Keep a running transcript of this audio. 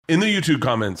in the YouTube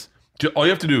comments, all you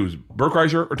have to do is Bert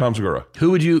Kreischer or Tom Segura.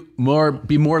 Who would you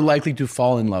be more likely to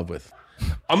fall in love with?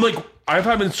 I'm like, I've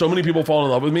had so many people fall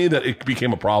in love with me that it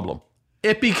became a problem.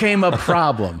 It became a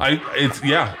problem.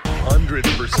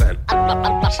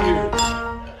 100%. Cheers.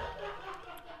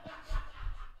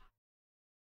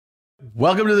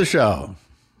 Welcome to the show.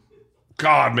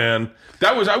 God, man.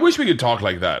 I wish we could talk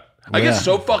like that. I get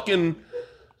so fucking,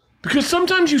 because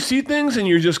sometimes you see things and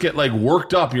you just get like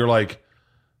worked up. You're like,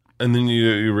 and then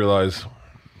you realize,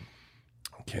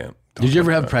 I can't. Did you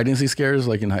ever have pregnancy scares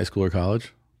like in high school or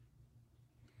college?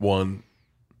 One.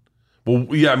 Well,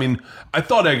 yeah, I mean, I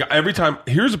thought every time,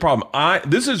 here's the problem.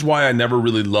 This is why I never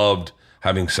really loved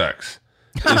having sex.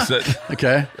 Is that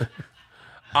Okay.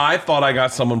 I thought I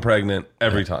got someone pregnant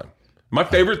every time. My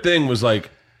favorite thing was like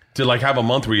to like have a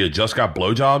month where you just got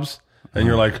blowjobs and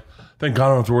you're like, thank God I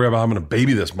don't have to worry about having a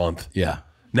baby this month. Yeah.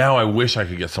 Now I wish I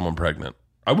could get someone pregnant.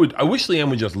 I wish Leanne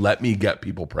would just let me get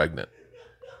people pregnant.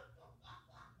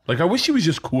 Like I wish she was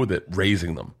just cool with it,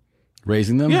 raising them.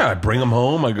 Raising them? Yeah, I bring them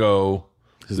home. I go,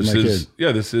 this is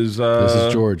this is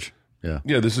George. Yeah.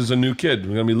 Yeah, this is a new kid.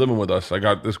 We're gonna be living with us. I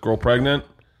got this girl pregnant,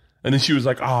 and then she was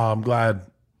like, "Oh, I'm glad.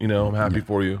 I'm happy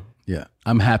for you." Yeah,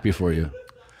 I'm happy for you.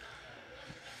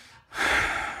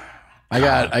 I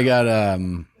got.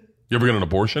 You ever get an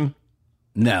abortion?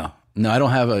 No, I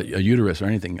don't have a uterus or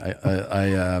anything.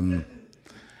 I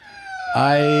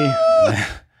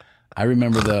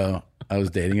remember though, I was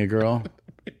dating a girl,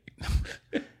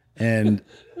 and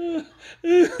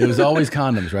it was always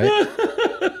condoms, right?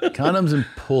 Condoms and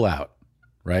pull out,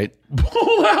 right?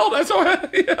 Pull out? That's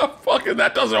fucking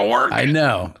that doesn't work. I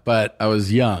know, but I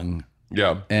was young.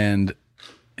 Yeah. And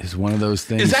it's one of those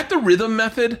things. Is that the rhythm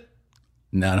method?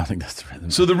 No, I don't think that's the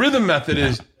rhythm. So the rhythm method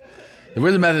is... The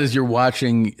rhythm method is you're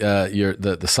watching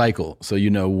the cycle, so you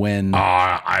know when.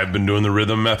 I've been doing the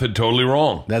rhythm method totally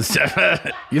wrong. That's.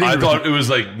 I thought it was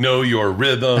like know your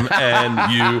rhythm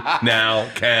and you now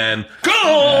can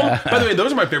go. By the way,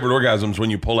 those are my favorite orgasms when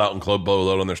you pull out and blow a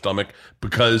load on their stomach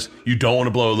because you don't want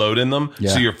to blow a load in them,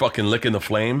 so you're fucking licking the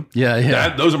flame.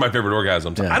 Yeah. Those are my favorite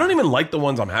orgasms. Yeah. I don't even like the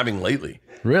ones I'm having lately.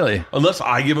 Really? Unless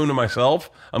I give them to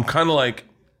myself, I'm kind of like,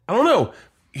 I don't know.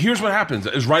 Here's what happens.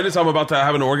 As right as I'm about to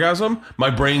have an orgasm, my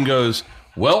brain goes,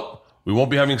 well, we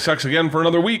won't be having sex again for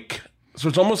another week. So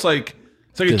it's almost like,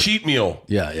 a cheat meal.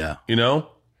 Yeah. Go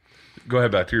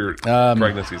ahead back to your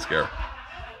pregnancy scare.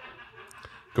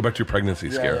 Go back to your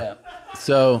pregnancy scare. Yeah.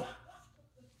 So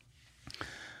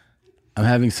I'm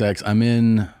having sex. I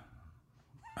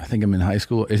think I'm in high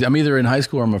school. I'm either in high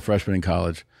school or I'm a freshman in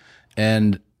college.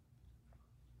 And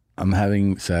I'm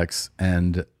having sex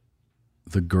and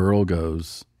the girl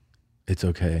goes, it's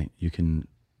okay. You can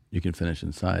finish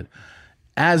inside.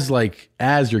 As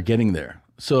you're getting there.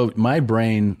 So my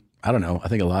brain, I don't know. I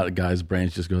think a lot of guys'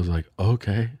 brains just goes like,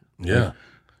 okay. Yeah.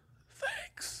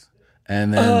 Thanks.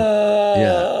 And then,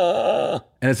 yeah.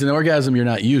 And it's an orgasm you're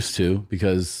not used to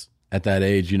because at that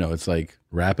age, it's like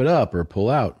wrap it up or pull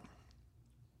out.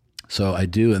 So I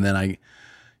do. And then I,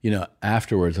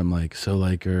 afterwards I'm like, so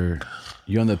like, are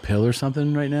you on the pill or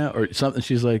something right now? Or something?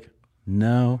 She's like,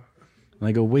 no. And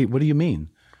I go, wait, what do you mean?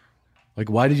 Like,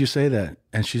 why did you say that?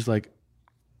 And she's like,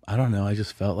 I don't know. I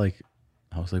just felt like,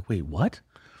 I was like, wait, what?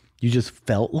 You just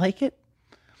felt like it?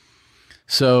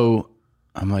 So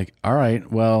I'm like, all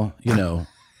right, well,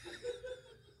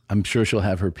 I'm sure she'll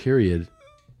have her period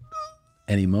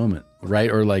any moment, right?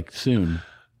 Or like soon.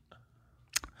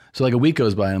 So like a week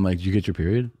goes by and I'm like, did you get your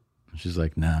period? And she's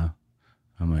like, no.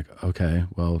 I'm like, okay,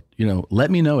 well, let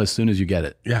me know as soon as you get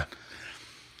it. Yeah.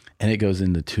 And it goes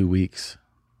into 2 weeks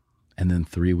and then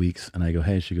 3 weeks. And I go,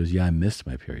 hey, she goes, yeah, I missed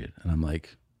my period. And I'm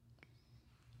like,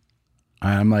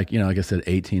 like I said,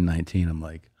 18, 19. I'm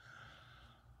like,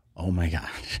 oh my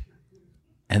gosh.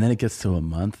 And then it gets to a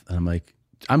month and I'm like,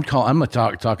 I'm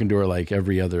talking to her like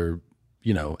every other,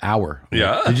 hour. I'm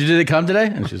yeah. Like, did it come today?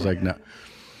 And she's like, no.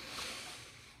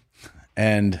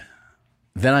 And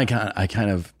then I kind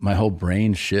of, my whole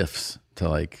brain shifts to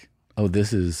like, oh,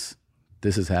 this is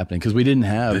happening because we didn't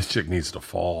have. This chick needs to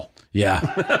fall. Yeah.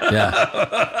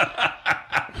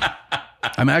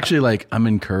 I'm actually I'm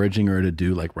encouraging her to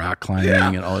do like rock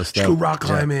climbing and all this stuff. Go rock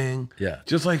climbing. Yeah.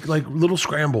 Just like little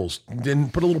scrambles.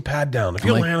 Then put a little pad down. If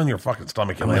you land on your fucking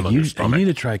stomach, you land on your stomach. You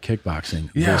need to try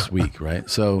kickboxing this week, right?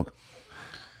 So.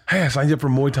 Hey, I signed you up for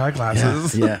Muay Thai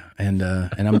classes. Yeah. And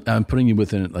I'm putting you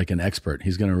with an expert.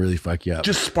 He's going to really fuck you up.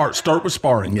 Just start with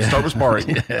sparring. Yeah. Start with sparring.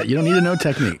 Yeah. You don't need to know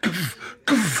technique.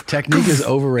 Technique is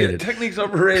overrated. Yeah, technique's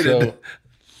overrated.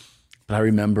 But I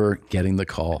remember getting the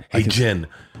call. Hey, Jen,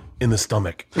 in the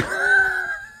stomach.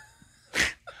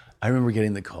 I remember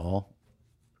getting the call.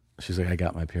 She's like, I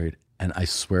got my period. And I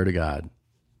swear to God,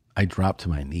 I dropped to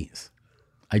my knees.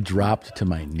 Because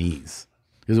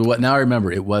what now I remember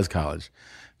it was college,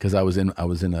 because I was in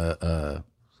a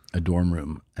dorm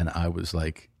room, and I was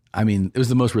like, I mean, it was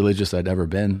the most religious I'd ever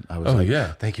been. I was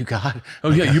thank you, God.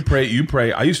 Oh yeah, you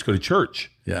pray. I used to go to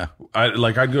church. Yeah.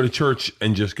 I'd go to church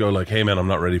and just go like, hey man, I'm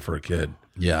not ready for a kid.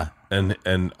 Yeah. And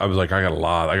I was like, I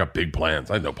got big plans.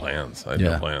 I had no plans.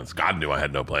 No plans. God knew I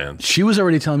had no plans. She was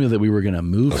already telling me that we were going to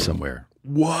move somewhere.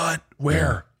 What?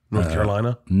 Where? North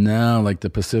Carolina? No, like the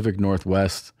Pacific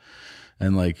Northwest.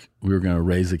 And like we were going to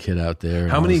raise a kid out there.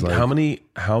 How many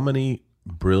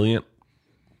brilliant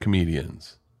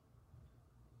comedians?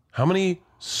 How many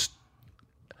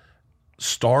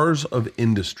stars of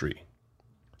industry?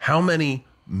 How many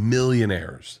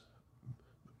millionaires,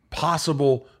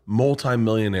 possible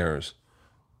multimillionaires,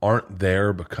 aren't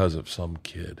there because of some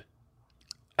kid?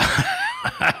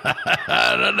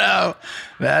 I don't know.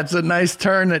 That's a nice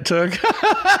turn it took.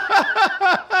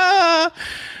 I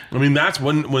mean, that's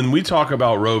when we talk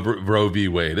about Roe v.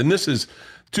 Wade, and this is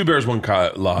Two Bears, One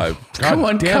Car live. God Come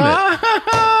on, damn it.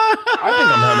 I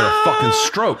think I'm having a fucking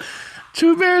stroke.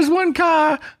 Two bears, one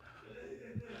car.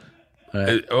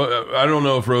 I don't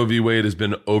know if Roe v. Wade has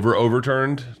been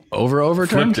overturned.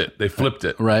 Overturned? They flipped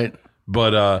it. Right.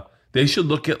 But they should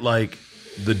look at like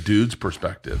the dude's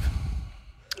perspective.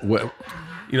 What?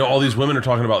 You know, all these women are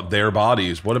talking about their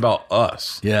bodies. What about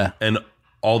us? Yeah. And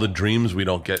all the dreams we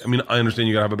don't get. I mean, I understand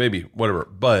you gotta have a baby, whatever.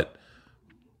 But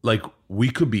like, we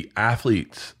could be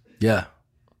athletes. Yeah.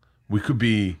 We could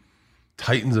be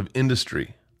titans of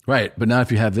industry. Right. But not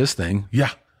if you have this thing.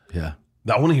 Yeah. Yeah.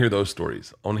 I want to hear those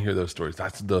stories.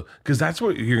 Because that's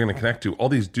what you're going to connect to. All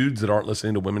these dudes that aren't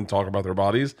listening to women talk about their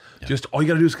bodies, just all you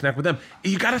got to do is connect with them.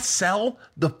 You got to sell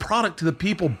the product to the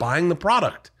people buying the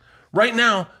product. Right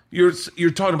now, you're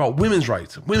talking about women's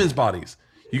rights, women's bodies.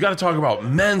 You got to talk about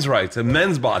men's rights and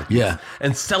men's bodies. Yeah.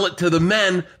 And sell it to the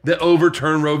men that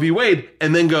overturn Roe v. Wade,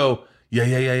 and then go,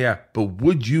 yeah. But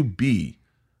would you be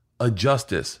a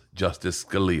Justice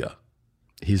Scalia?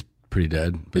 He's pretty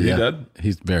dead. But Is he dead?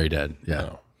 He's very dead. Yeah.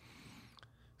 No.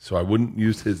 So I wouldn't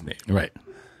use his name. Right.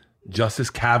 Justice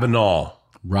Kavanaugh.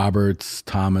 Roberts,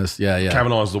 Thomas. Yeah.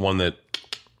 Kavanaugh is the one that,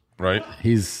 right?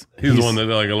 He's the one that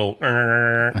like a little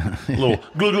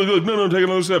glug. No, take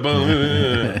another step.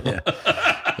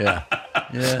 Yeah.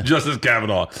 Justice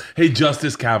Kavanaugh. Hey,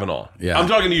 Justice Kavanaugh. Yeah. I'm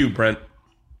talking to you, Brent.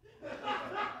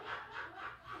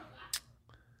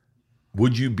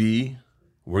 Would you be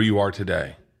where you are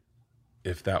today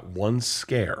if that one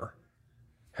scare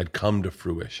had come to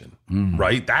fruition?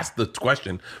 Right? That's the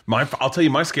question. I'll tell you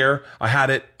my scare. I had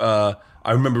it. I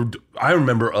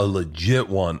remember a legit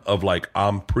one of like,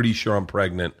 I'm pretty sure I'm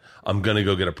pregnant. I'm going to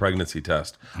go get a pregnancy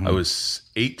test. I was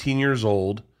 19 years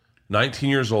old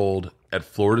at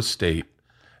Florida State,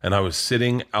 and I was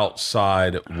sitting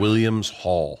outside Williams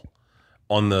Hall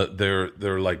on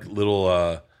their like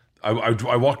little,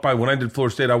 I walked by when I did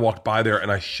Florida State. I walked by there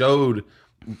and I showed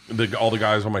all the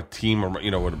guys on my team, or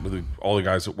all the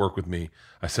guys that work with me.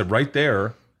 I said, right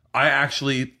there, I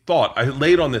actually thought I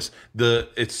laid on this.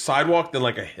 It's sidewalk, then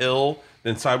like a hill,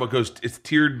 then sidewalk it's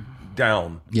tiered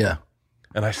down. Yeah.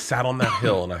 And I sat on that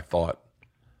hill and I thought,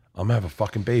 I'm gonna have a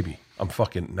fucking baby. I'm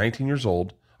fucking 19 years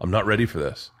old. I'm not ready for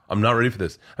this. I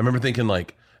remember thinking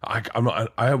like,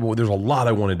 there's a lot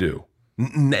I want to do,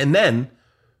 and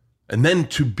then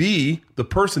to be the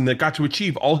person that got to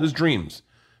achieve all his dreams,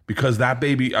 because that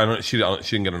baby, she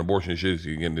didn't get an abortion, she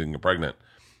didn't get pregnant,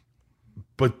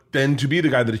 but then to be the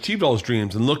guy that achieved all his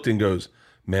dreams and looked and goes,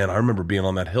 man, I remember being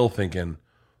on that hill thinking,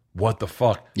 what the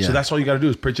fuck? Yeah. So that's all you got to do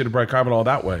is preach it to Brett Kavanaugh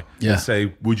that way. Yeah. And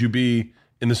say, would you be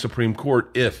in the Supreme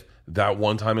Court if that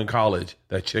one time in college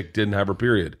that chick didn't have her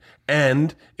period?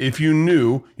 And if you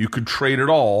knew you could trade it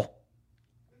all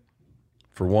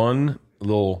for one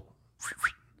little...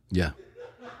 Yeah.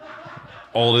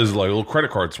 All it is like a little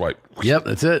credit card swipe. Yep,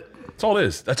 that's it. That's all it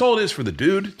is. That's all it is for the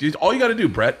dude. All you got to do,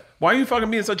 Brett. Why are you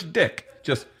fucking being such a dick?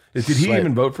 Did he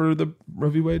even vote for the Roe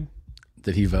v. Wade?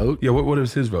 Did he vote? Yeah, what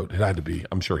was his vote? It had to be.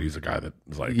 I'm sure he's a guy that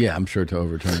was like... Yeah, I'm sure to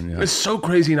overturn. Yeah. It's so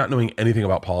crazy not knowing anything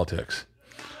about politics.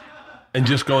 And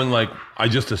just going like, I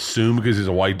just assume because he's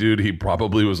a white dude, he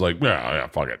probably was like, yeah,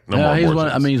 fuck it. No more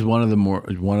abortions. He's one of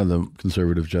the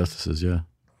conservative justices, yeah.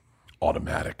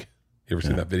 Automatic. You ever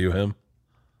seen that video of him?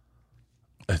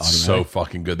 It's so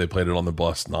fucking good. They played it on the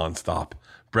bus nonstop.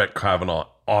 Brett Kavanaugh,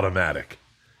 Automatic.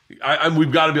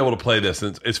 We've got to be able to play this.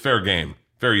 It's fair game,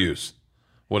 fair use,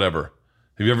 whatever.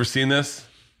 Have you ever seen this?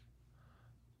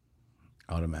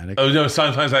 Automatic? Oh, no,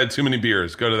 sometimes I had too many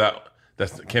beers. Go to that.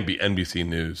 That can't be NBC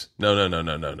News. No.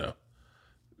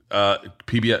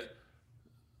 PBS.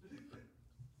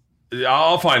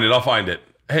 I'll find it.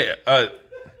 Hey,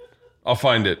 I'll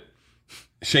find it.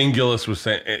 Shane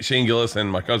Gillis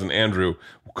and my cousin Andrew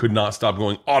could not stop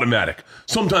going automatic.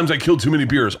 Sometimes I killed too many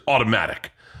beers.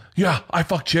 Automatic. Yeah, I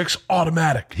fuck chicks.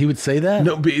 Automatic. He would say that?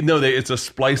 No, it's a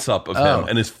splice up of him,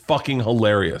 and it's fucking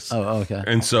hilarious. Oh, okay.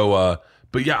 And so,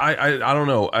 but yeah, I don't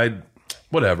know.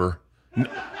 Whatever.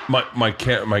 My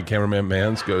cameraman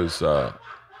Mans goes.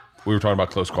 We were talking about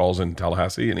close calls in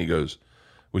Tallahassee, and he goes,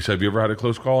 "We said, have you ever had a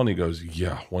close call?" And he goes,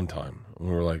 "Yeah, one time." And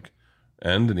we were like,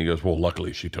 "And?" And he goes, "Well,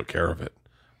 luckily she took care of it."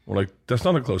 We're like, "That's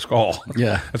not a close call.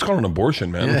 Yeah, that's called an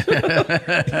abortion, man.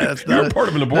 You're part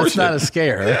of an abortion. That's not a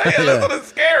scare. That's not a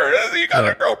scare. You got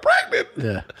a girl pregnant."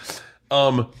 Yeah.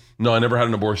 No, I never had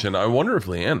an abortion. I wonder if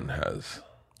Leanne has.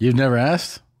 You've never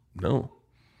asked? No,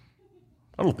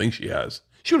 I don't think she has.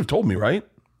 She would have told me, right?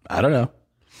 I don't know.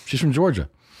 She's from Georgia.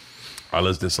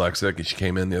 Isla's dyslexic, and she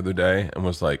came in the other day and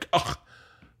was like, "Ugh,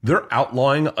 they're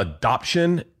outlawing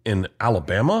adoption in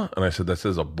Alabama?" And I said, "That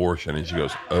says abortion." And she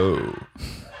goes, "Oh."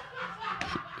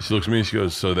 She looks at me and she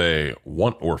goes, "So they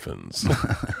want orphans."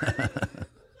 Yeah.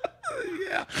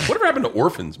 Whatever happened to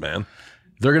orphans, man?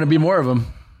 There are going to be more of them.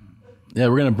 Yeah,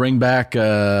 we're going to bring back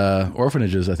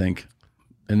orphanages, I think,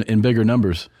 in bigger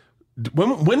numbers.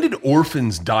 When did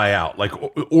orphans die out? Like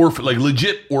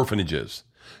legit orphanages.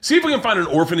 See if we can find an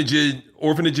orphanage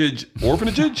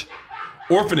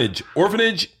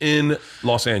in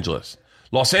Los Angeles.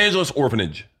 Los Angeles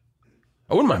orphanage.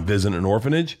 I wouldn't mind visiting an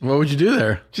orphanage. What would you do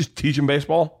there? Just teach them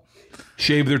baseball.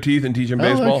 Shave their teeth and teach them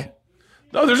baseball.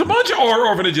 No, there's a bunch of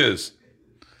orphanages.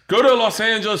 Go to Los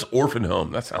Angeles orphan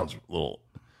home. That sounds a little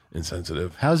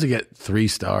insensitive. How does it get 3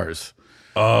 stars?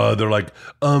 They're like,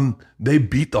 they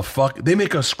beat the fuck. They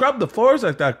make us scrub the floors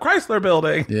like that Chrysler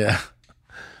building. Yeah.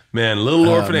 Man, Little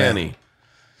Orphan Annie.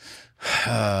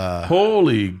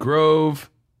 Holy Grove.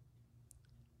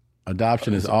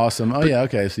 Adoption is awesome. Oh, yeah,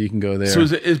 okay, so you can go there. So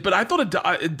but I thought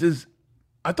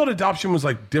adoption was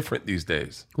like different these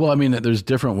days. Well, I mean, there's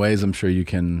different ways I'm sure you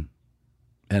can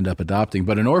end up adopting,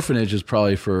 but an orphanage is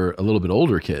probably for a little bit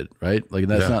older kid, right? Like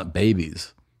that's not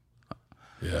babies.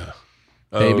 Yeah.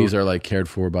 Babies are like cared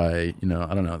for by, I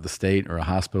don't know, the state or a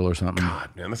hospital or something. God,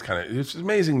 man, that's it's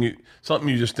amazing. Something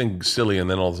you just think silly and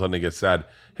then all of a sudden it gets sad.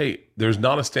 Hey, there's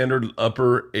not a standard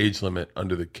upper age limit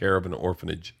under the care of an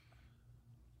orphanage.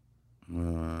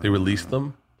 They released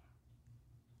them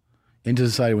into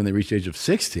society when they reach the age of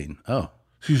 16. Oh.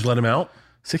 So you just let them out?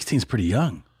 16 is pretty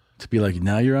young to be like,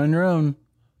 now you're on your own.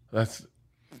 That's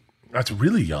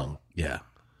really young. Yeah.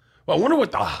 Well, I wonder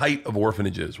what the height of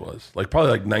orphanages was. Like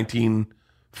probably like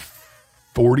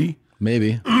 1940?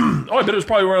 Maybe. I bet it was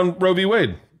probably around Roe v.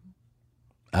 Wade.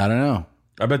 I don't know.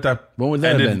 I bet that. When would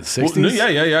that have been? 60s? Well,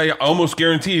 yeah. Almost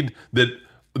guaranteed that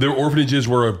their orphanages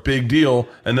were a big deal.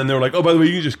 And then they were like, oh, by the way,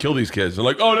 you can just kill these kids. They're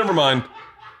like, oh, never mind.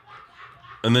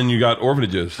 And then you got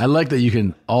orphanages. I like that you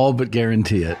can all but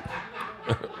guarantee it.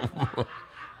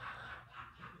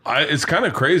 It's kind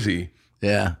of crazy.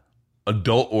 Yeah.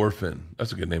 Adult Orphan.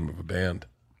 That's a good name of a band.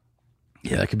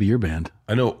 Yeah, that could be your band.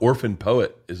 I know Orphan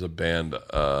Poet is a band.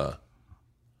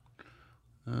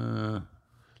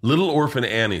 Little Orphan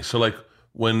Annie. So like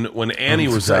when Annie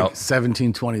was like out.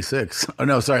 1726. Oh,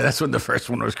 no, sorry. That's when the first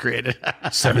one was created.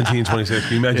 1726.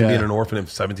 Can you imagine being an orphan in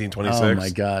 1726? Oh, my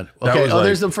God. Okay.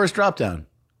 There's the first drop down.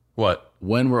 What?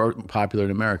 When were popular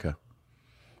in America?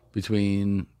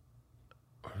 Between.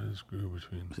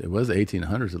 It was the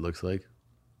 1800s, it looks like.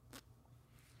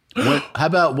 How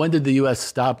about when did the U.S.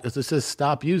 stop? It says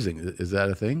stop using. Is that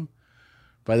a thing?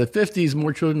 By the 50s,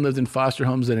 more children lived in foster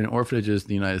homes than in orphanages in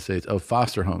the United States. Oh,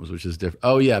 foster homes, which is different.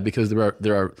 Oh, yeah, because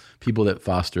there are people that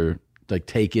foster, like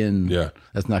take in. Yeah.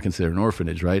 That's not considered an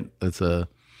orphanage, right? That's a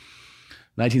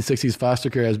 1960s foster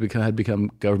care had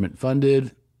become government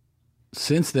funded.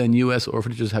 Since then, U.S.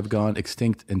 orphanages have gone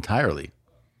extinct entirely.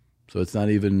 So it's not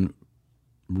even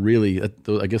really.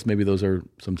 I guess maybe those are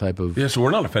some type of. Yeah, so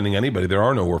we're not offending anybody. There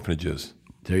are no orphanages.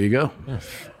 There you go.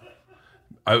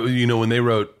 When they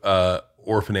wrote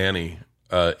Orphan Annie,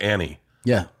 Annie.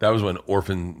 Yeah. That was when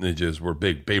orphanages were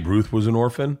big. Babe Ruth was an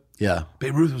orphan. Yeah.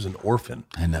 Babe Ruth was an orphan.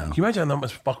 I know. Can you imagine how that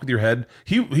must fuck with your head?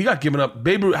 He got given up.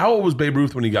 Babe Ruth, how old was Babe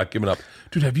Ruth when he got given up?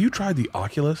 Dude, have you tried the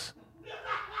Oculus?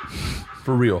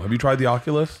 For real. Have you tried the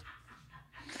Oculus?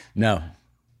 No.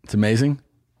 It's amazing.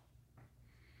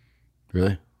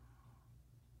 Really?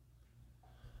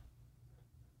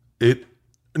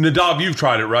 Nadav, you've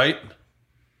tried it, right?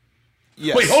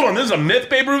 Yes. Wait, hold on. This is a myth.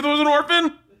 Babe Ruth was an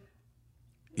orphan?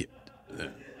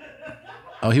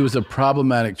 Oh, he was a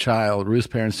problematic child. Ruth's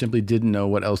parents simply didn't know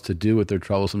what else to do with their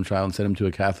troublesome child and sent him to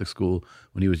a Catholic school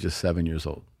when he was just 7 years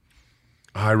old.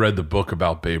 I read the book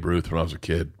about Babe Ruth when I was a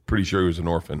kid. Pretty sure he was an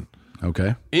orphan.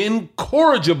 Okay.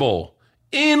 Incorrigible.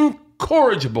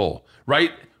 Incorrigible.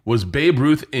 Right? Was Babe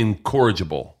Ruth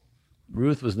incorrigible?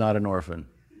 Ruth was not an orphan.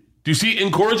 Do you see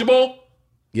incorrigible?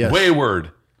 Yes.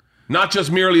 Wayward. Not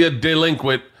just merely a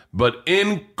delinquent, but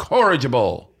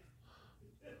incorrigible.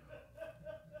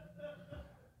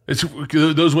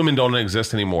 Those women don't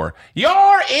exist anymore.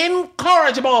 You're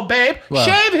incorrigible, babe. Well,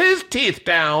 shave his teeth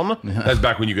down. That's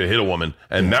back when you could hit a woman,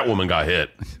 and that woman got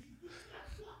hit.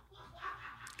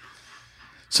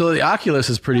 So the Oculus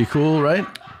is pretty cool, right?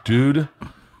 Dude,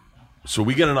 so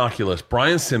we get an Oculus.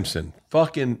 Brian Simpson,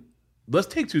 let's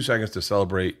take 2 seconds to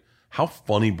celebrate how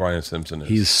funny Brian Simpson is.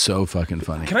 He's so fucking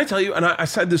funny. Can I tell you, and I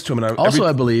said this to him. And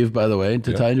I believe, by the way,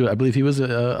 to tie into it, I believe he was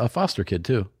a foster kid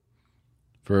too.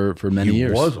 For many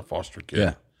years. He was a foster kid.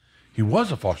 Yeah. He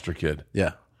was a foster kid.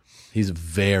 Yeah. He's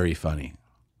very funny.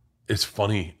 It's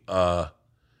funny.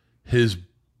 His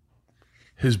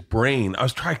brain,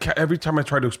 every time I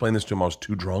tried to explain this to him, I was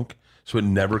too drunk, so it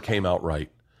never came out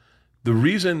right. The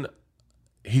reason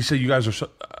he said, you guys are so,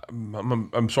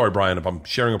 I'm sorry, Brian, if I'm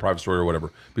sharing a private story or whatever,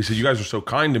 but he said, you guys are so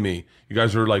kind to me. You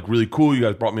guys are like really cool. You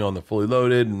guys brought me on the Fully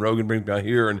Loaded, and Rogan brings me out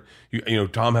here, and you know,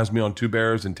 Tom has me on Two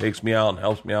Bears and takes me out and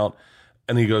helps me out.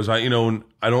 And he goes, I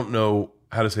don't know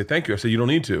how to say thank you. I said, you don't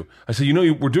need to. I said,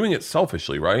 we're doing it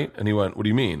selfishly, right? And he went, what do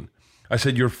you mean? I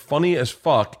said, you're funny as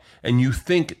fuck, and you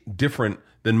think different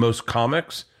than most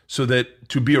comics, so that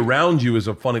to be around you is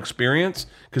a fun experience,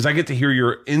 because I get to hear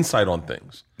your insight on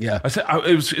things. Yeah. I said,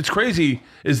 it's crazy,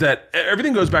 is that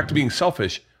everything goes back to being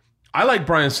selfish. I like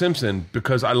Brian Simpson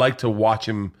because I like to watch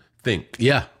him think.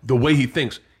 Yeah. The way he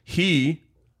thinks.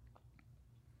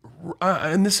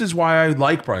 And this is why I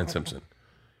like Brian Simpson.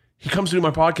 He comes to do my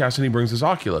podcast and he brings his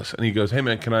Oculus and he goes, hey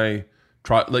man, can I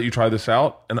let you try this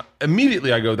out? And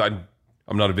immediately I go,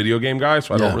 I'm not a video game guy,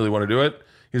 so I don't really want to do it.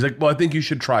 He's like, well, I think you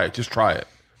should try it. Just try it.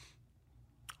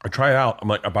 I try it out. I'm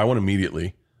like, I buy one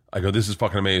immediately. I go, this is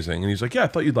fucking amazing. And he's like, yeah, I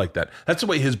thought you'd like that. That's the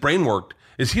way his brain worked,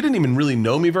 is he didn't even really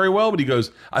know me very well, but he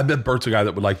goes, I bet Bert's a guy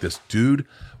that would like this. Dude,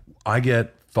 I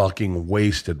get fucking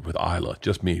wasted with Isla.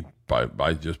 Just me, but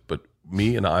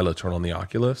me and Isla turn on the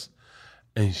Oculus,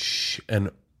 and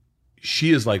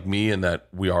she is like me in that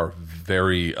we are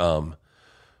very,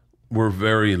 we're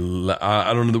very,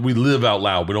 I don't know, we live out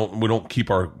loud. We don't keep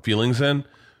our feelings in.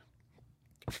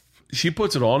 She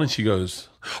puts it on and she goes,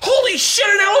 holy shit,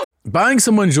 an elephant! Buying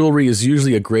someone jewelry is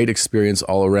usually a great experience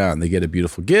all around. They get a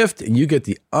beautiful gift, and you get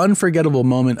the unforgettable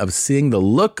moment of seeing the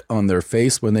look on their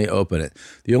face when they open it.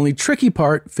 The only tricky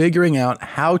part, figuring out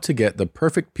how to get the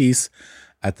perfect piece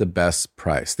at the best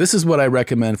price. This is what I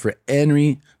recommend for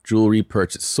any jewelry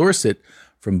purchase. Source it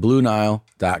from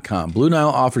BlueNile.com. Blue Nile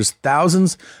offers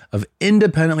thousands of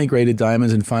independently graded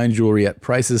diamonds and fine jewelry at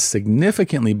prices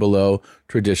significantly below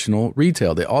traditional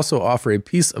retail. They also offer a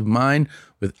peace of mind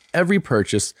with every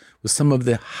purchase with some of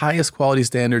the highest quality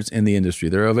standards in the industry.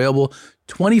 They're available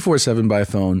 24/7 by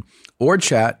phone or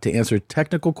chat to answer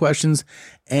technical questions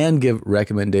and give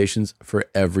recommendations for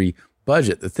every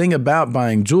budget. The thing about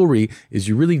buying jewelry is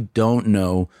you really don't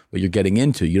know what you're getting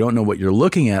into. You don't know what you're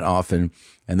looking at often.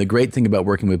 And the great thing about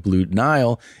working with Blue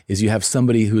Nile is you have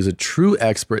somebody who's a true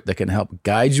expert that can help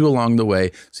guide you along the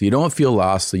way so you don't feel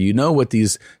lost, so you know what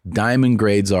these diamond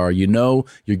grades are. You know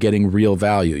you're getting real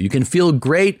value. You can feel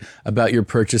great about your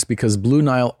purchase because Blue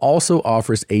Nile also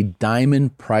offers a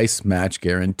diamond price match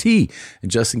guarantee. And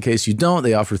just in case you don't,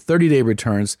 they offer 30-day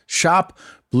returns. Shop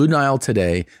Blue Nile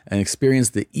today and experience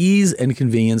the ease and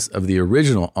convenience of the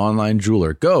original online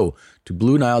jeweler. Go to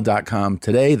BlueNile.com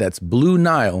today. That's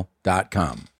BlueNile.com.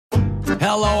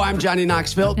 Hello, I'm Johnny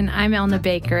Knoxville. And I'm Elna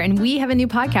Baker, and we have a new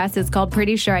podcast. It's called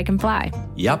Pretty Sure I Can Fly.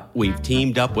 Yep, we've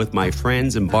teamed up with my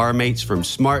friends and barmates from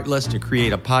Smartless to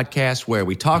create a podcast where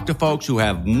we talk to folks who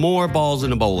have more balls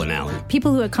in a bowling alley.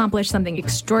 People who accomplish something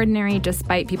extraordinary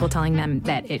despite people telling them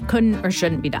that it couldn't or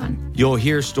shouldn't be done. You'll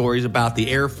hear stories about the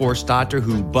Air Force doctor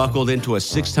who buckled into a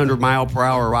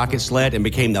 600-mile-per-hour rocket sled and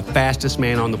became the fastest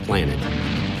man on the planet.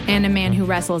 And a man who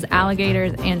wrestles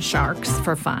alligators and sharks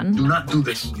for fun. Do not do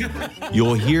this.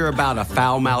 You'll hear about a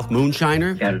foul-mouthed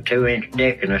moonshiner. Got a 2-inch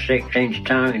dick and a 6-inch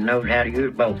tongue and knows how to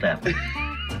use both of them.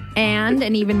 And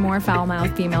an even more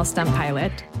foul-mouthed female stunt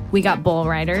pilot. We got bull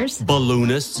riders,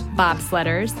 balloonists,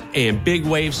 bobsledders, and big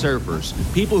wave surfers.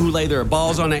 People who lay their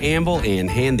balls on an anvil and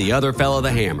hand the other fella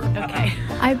the hammer. Okay.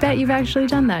 I bet you've actually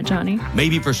done that, Johnny.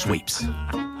 Maybe for sweeps.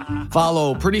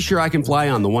 Follow Pretty Sure I Can Fly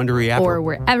on the Wondery app. Or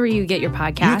wherever you get your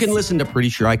podcasts. You can listen to Pretty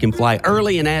Sure I Can Fly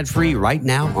early and ad-free right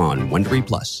now on Wondery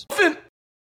Plus.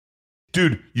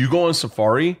 Dude, you go on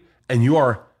Safari and you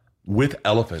are with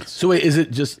elephants. So wait, is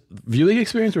it just viewing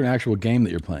experience or an actual game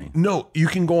that you're playing? No, you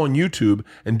can go on YouTube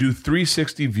and do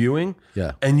 360 viewing.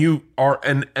 Yeah. And you are,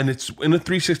 and it's in a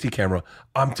 360 camera.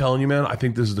 I'm telling you, man, I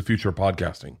think this is the future of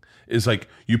podcasting. Is like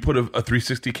you put a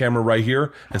 360 camera right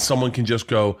here and someone can just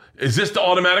go, is this the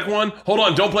automatic one? Hold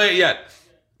on, don't play it yet.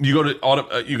 You go to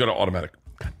automatic.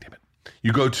 God damn it.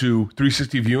 You go to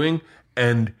 360 viewing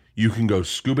and you can go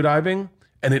scuba diving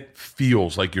and it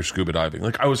feels like you're scuba diving.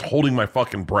 Like I was holding my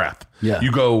fucking breath. Yeah.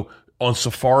 You go on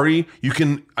safari, you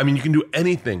can do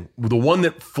anything. The one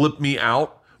that flipped me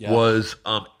out was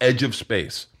Edge of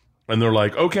Space. And they're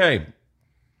like, okay,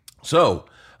 so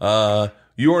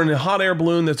you are in a hot air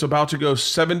balloon that's about to go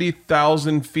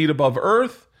 70,000 feet above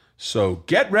Earth. So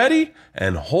get ready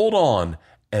and hold on.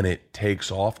 And it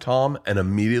takes off, Tom, and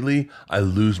immediately I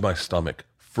lose my stomach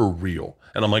for real.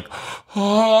 And I'm like,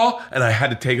 oh, and I had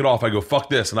to take it off. I go, fuck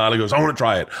this. And Isla goes, I want to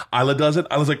try it. Isla does it.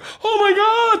 I was like, oh my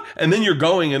God. And then you're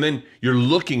going and then you're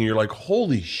looking and you're like,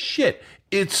 holy shit.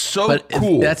 It's so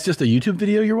cool. That's just a YouTube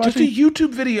video you're watching? Just a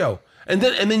YouTube video. And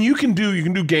then you can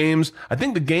do games. I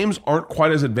think the games aren't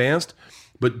quite as advanced,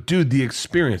 but dude, the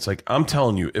experience, like I'm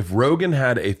telling you, if Rogan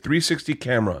had a 360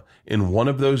 camera in one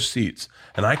of those seats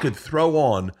and I could throw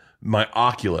on my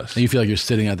Oculus. And you feel like you're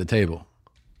sitting at the table.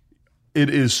 It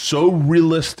is so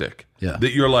realistic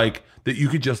that you're like, that you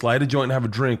could just light a joint and have a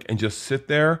drink and just sit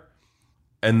there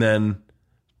and then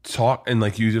talk and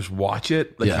like you just watch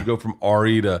it. Like you go from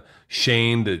Ari to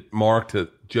Shane to Mark to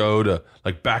Joe to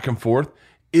like back and forth.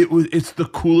 It's the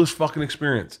coolest fucking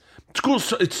experience. It's cool.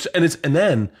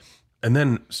 And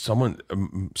then someone,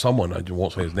 I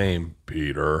won't say his name,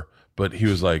 Peter, but he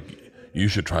was like, you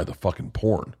should try the fucking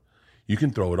porn. You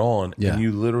can throw it on and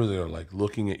you literally are like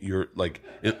looking at your,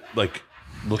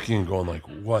 looking and going like,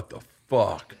 what the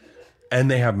fuck?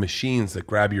 And they have machines that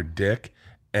grab your dick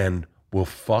and will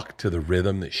fuck to the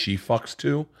rhythm that she fucks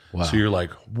to. Wow. So you're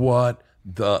like, what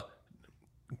the...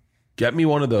 Get me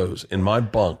one of those in my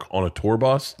bunk on a tour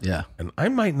bus. Yeah. And I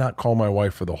might not call my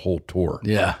wife for the whole tour.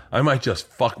 Yeah. I might just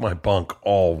fuck my bunk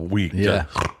all week. Yeah.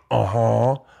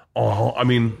 I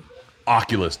mean,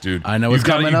 Oculus, dude. I know what's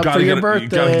coming up for your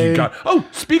birthday. Oh,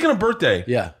 speaking of birthday.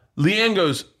 Yeah. Leanne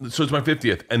goes, so it's my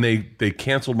 50th, and they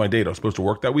canceled my date. I was supposed to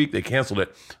work that week. They canceled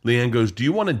it. Leanne goes, do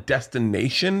you want a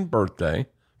destination birthday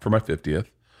for my 50th,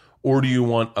 or do you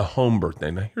want a home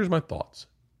birthday? Now, here's my thoughts.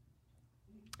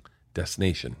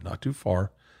 Destination, not too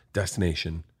far.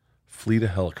 Destination, fleet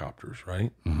of helicopters,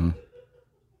 right? Mm-hmm.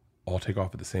 All take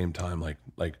off at the same time, like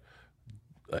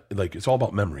it's all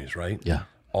about memories, right? Yeah.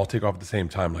 All take off at the same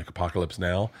time, like Apocalypse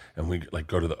Now, and we like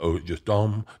go to the just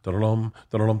dum dum dum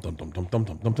dum dum dum dum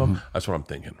dum dum dum. That's what I'm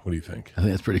thinking. What do you think? I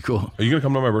think that's pretty cool. Are you gonna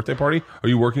come to my birthday party? Are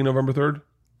you working November 3rd?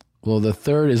 Well, the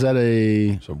 3rd, is that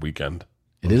It's a weekend.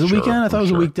 It is a weekend? I thought it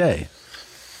was a weekday.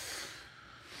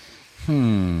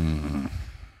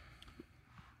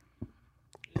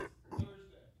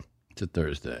 It's a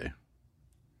Thursday.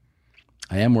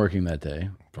 I am working that day.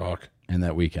 Fuck. And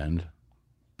that weekend.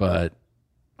 But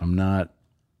I'm not.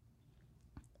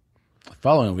 The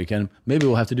following weekend, maybe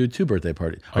we'll have to do 2 birthday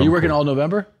parties. Are you working all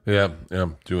November? Yeah,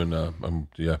 I'm doing.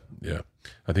 Yeah.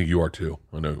 I think you are too.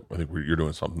 I know. I think you're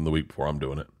doing something the week before I'm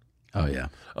doing it. Oh yeah.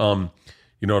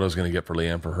 You know what I was going to get for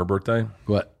Leanne for her birthday?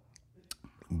 What?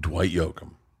 Dwight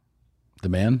Yoakam. The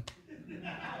man?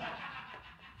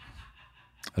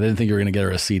 I didn't think you were going to get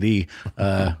her a CD.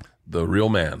 The real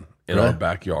man in our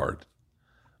backyard.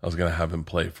 I was going to have him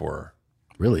play for her.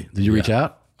 Really? Did you reach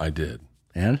out? I did.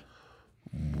 And?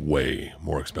 Way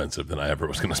more expensive than I ever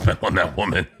was going to spend on that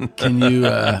woman. Can you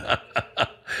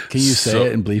say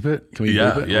it and bleep it? Can we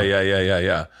bleep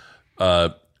it?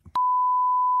 Yeah.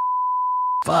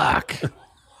 Fuck.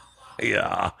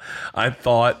 Yeah. I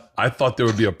thought there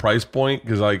would be a price point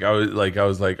because I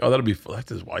was like, oh, that's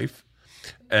his wife.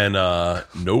 And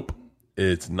nope,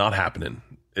 it's not happening.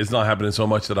 It's not happening so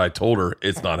much that I told her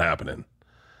it's not happening.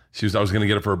 I was going to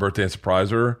get it for her birthday and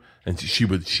surprise her, and she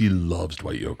loves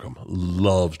Dwight Yoakam.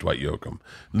 Loves Dwight Yoakam.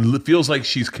 Feels like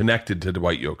she's connected to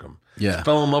Dwight Yoakam. Yeah, she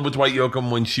fell in love with Dwight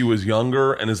Yoakam when she was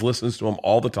younger, and listens to him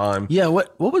all the time. Yeah,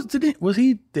 what was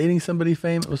he dating somebody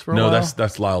famous for a while? No,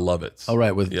 that's Lyle Lovitz. Oh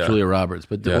right, with Julia Roberts,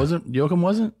 but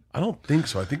Yoakam? I don't think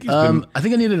so. I think he's I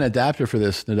think I need an adapter for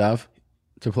this, Nadav,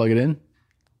 to plug it in.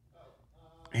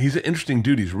 He's an interesting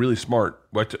dude. He's really smart.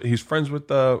 He's friends with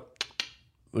the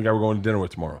guy we're going to dinner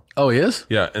with tomorrow. Oh, he is?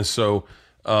 Yeah, and so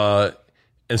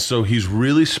he's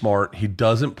really smart. He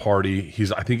doesn't party.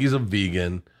 I think he's a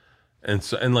vegan, and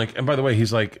by the way,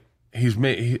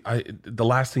 the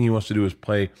last thing he wants to do is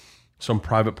play some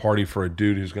private party for a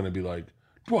dude who's going to be like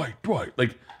Dwight,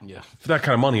 like for that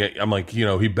kind of money. I'm like,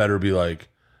 he better be like,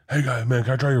 hey guys, man,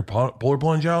 can I try your polar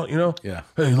plunge out? You know? Yeah.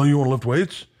 Hey, you want to lift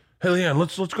weights? Hey, Leanne,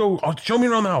 let's go. Show me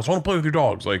around the house. I want to play with your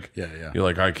dogs. Like, Yeah. You're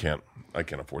like, I can't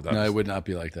afford that. No, it would not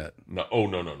be like that. No,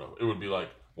 no. It would be like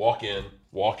walk in,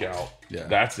 walk out. Yeah.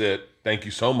 That's it. Thank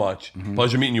you so much.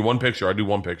 Pleasure meeting you. One picture. I do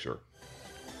one picture.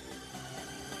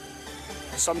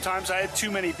 Sometimes I had too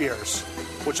many beers,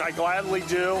 which I gladly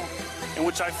do, and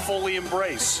which I fully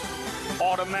embrace.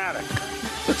 Automatic.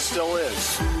 It still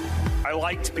is. I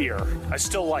liked beer. I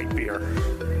still like beer.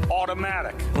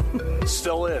 Automatic.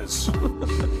 Still is.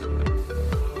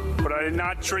 But I did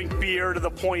not drink beer to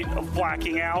the point of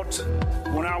blacking out.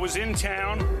 When I was in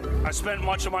town, I spent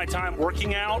much of my time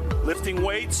working out, lifting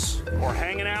weights, or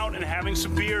hanging out and having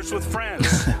some beers with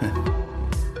friends.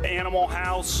 Animal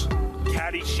House,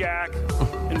 Caddyshack,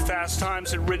 and Fast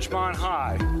Times at Ridgemont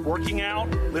High. Working out,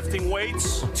 lifting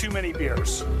weights, too many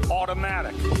beers.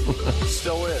 Automatic.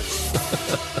 Still is.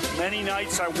 Many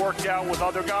nights I worked out with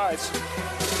other guys.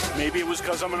 Maybe it was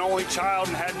because I'm an only child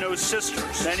and had no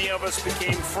sisters. Many of us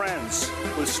became friends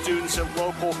with students at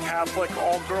local Catholic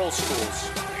all-girls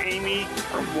schools. Amy,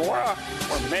 or Maura,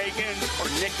 or Megan, or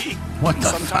Nikki. What the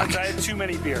Sometimes fuck? I had too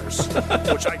many beers,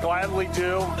 which I gladly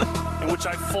do, and which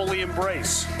I fully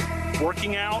embrace.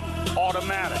 Working out,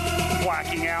 automatic.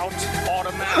 Blacking out,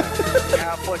 automatic.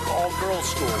 Catholic all-girls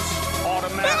schools,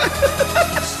 automatic.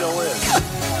 Still is.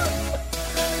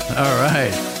 All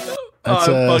right. That's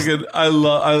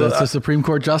That's a Supreme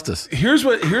Court justice. Here's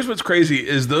what's crazy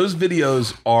is those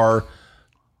videos are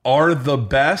the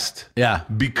best. Yeah.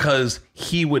 Because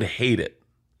he would hate it.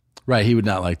 Right. He would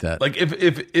not like that. Like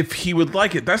if he would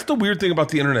like it, that's the weird thing about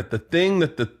the internet. The thing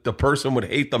that the person would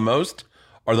hate the most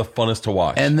are the funnest to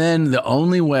watch. And then the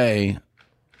only way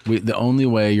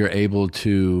you're able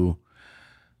to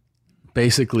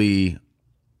basically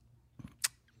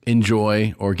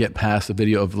enjoy or get past a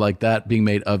video of like that being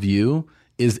made of you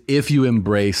is if you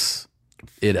embrace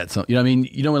it at some, you know what I mean?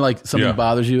 You know, when like something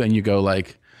bothers you and you go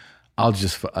like, I'll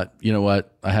just, you know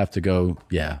what? I have to go.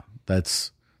 Yeah,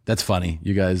 that's funny.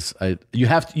 You guys, you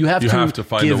have to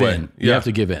find give a way. in. Yeah. You have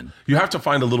to give in. You have to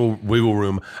find a little wiggle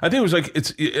room. I think it was like,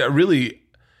 it's really,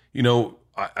 you know,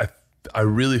 I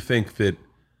really think that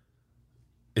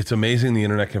it's amazing the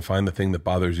internet can find the thing that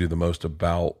bothers you the most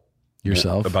about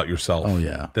yourself. Oh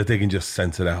yeah. That they can just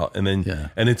sense it out. And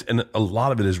then, and a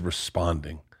lot of it is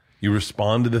responding. You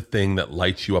respond to the thing that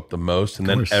lights you up the most. And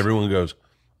then everyone goes,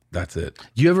 that's it.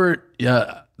 Do you ever,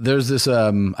 there's this,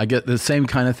 I get the same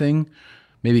kind of thing,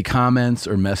 maybe comments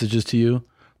or messages to you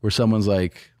where someone's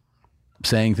like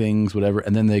saying things, whatever.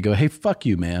 And then they go, hey, fuck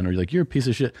you, man. Or you're like, you're a piece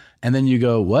of shit. And then you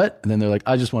go, what? And then they're like,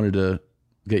 I just wanted to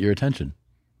get your attention.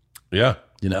 Yeah.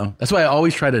 You know, that's why I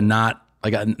always try to not,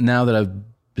 like, now that I've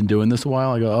been doing this a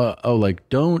while, I go, like,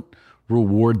 don't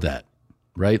reward that,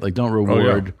 right? Like, don't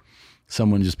reward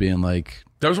someone just being like.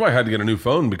 That was why I had to get a new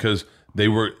phone because they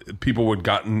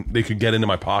could get into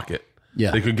my pocket. Yeah.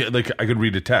 They could get, like, I could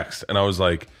read a text and I was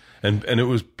like, and it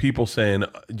was people saying,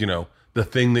 you know, the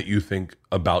thing that you think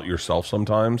about yourself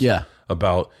sometimes. Yeah.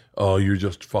 About, oh, you're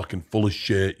just fucking full of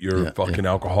shit. You're a fucking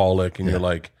alcoholic. And you're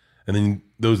like, and then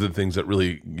those are the things that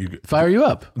really fire you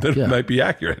up. That might be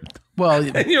accurate. Well,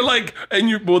 and you're like, they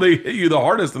hit you the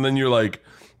hardest. And then you're like,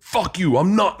 fuck you.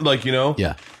 I'm not, like, you know?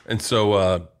 Yeah. And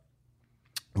so,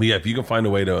 if you can find a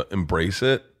way to embrace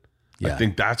it, I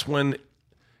think that's when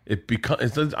it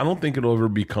becomes, I don't think it'll ever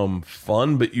become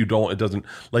fun, but it doesn't,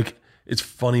 like, it's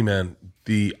funny, man.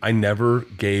 I never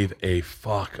gave a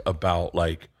fuck about,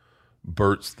 like,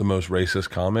 Bert's the most racist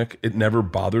comic. It never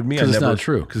bothered me. Because it's not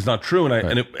true. Because it's not true.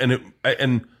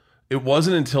 And it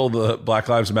wasn't until the Black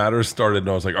Lives Matter started and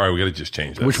I was like, all right, we got to just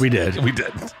change this. Which we did. We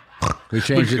did. We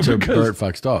changed it to Bert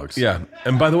fucks dogs. Yeah.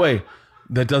 And by the way,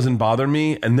 that doesn't bother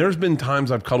me. And there's been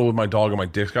times I've cuddled with my dog and my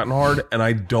dick's gotten hard and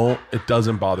it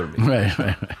doesn't bother me.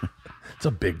 Right. It's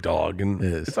a big dog and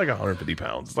it's like 150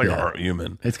 pounds. It's like a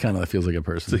human. It's kind of feels like a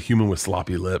person. It's a human with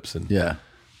sloppy lips and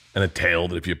a tail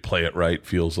that if you play it right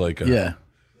feels like a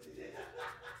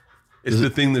It's the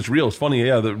thing that's real. It's funny,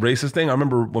 the racist thing. I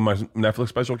remember when my Netflix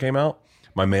special came out,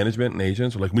 my management and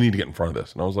agents were like, we need to get in front of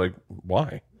this. And I was like,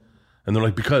 why? And they're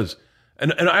like, because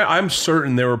and I'm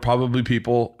certain there were probably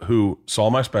people who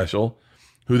saw my special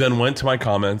who then went to my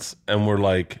comments and were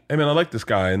like, hey man, I like this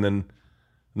guy. And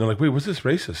they're like, wait, what's this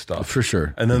racist stuff? For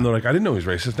sure. And then they're like, I didn't know he was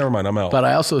racist. Never mind, I'm out. But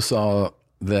I also saw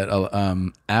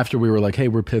that after we were like, hey,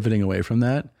 we're pivoting away from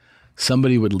that,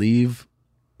 somebody would leave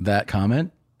that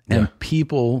comment and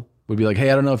people would be like,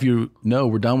 hey, I don't know if you know,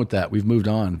 we're done with that. We've moved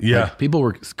on. Yeah. Like, people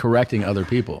were correcting other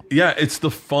people. Yeah, it's the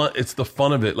fun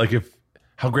of it. Like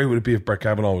how great would it be if Brett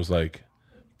Kavanaugh was like,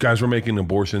 guys, we're making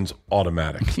abortions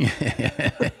automatic.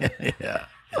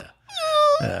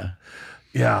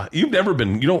 Yeah. You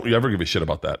don't ever give a shit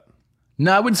about that.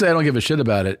 No, I wouldn't say I don't give a shit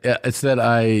about it. It's that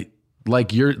I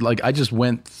just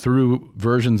went through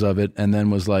versions of it and then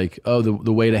was like, oh,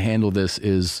 the way to handle this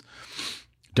is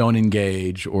don't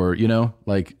engage, or,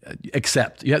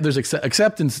 accept. Yeah,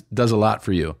 acceptance does a lot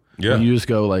for you. Yeah. When you just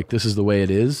go like, this is the way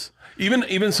it is.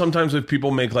 Even sometimes if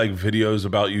people make like videos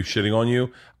about you shitting on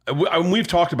you, we've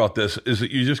talked about this, is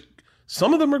that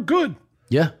some of them are good.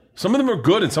 Yeah. Some of them are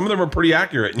good and some of them are pretty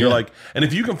accurate. And you're like, and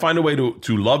if you can find a way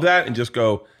to love that and just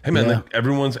go, hey man, like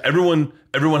everyone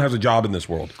has a job in this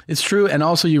world. It's true. And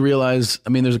also you realize,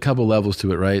 there's a couple levels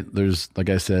to it, right? There's, like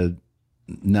I said,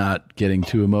 not getting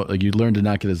too you learn to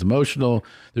not get as emotional.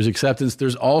 There's acceptance.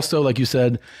 There's also, like you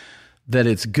said, that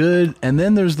it's good. And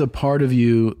then there's the part of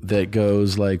you that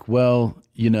goes like, well,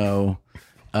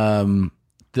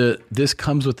 this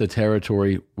comes with the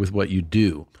territory with what you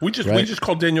do. We just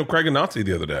called Daniel Craig a Nazi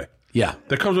the other day. Yeah.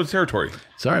 That comes with territory.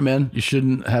 Sorry, man. You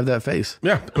shouldn't have that face.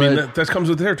 Yeah. That comes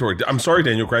with territory. I'm sorry,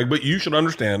 Daniel Craig, but you should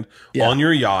understand on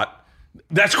your yacht.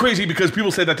 That's crazy because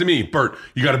people say that to me. Bert,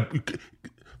 you got to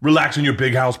relax in your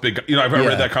big house. I've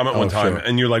read that comment one time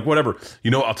and you're like, whatever.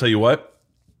 I'll tell you what.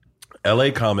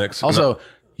 LA Comics. Also,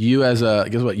 you as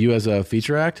a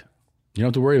feature act, you don't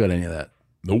have to worry about any of that.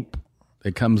 Nope.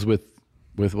 It comes with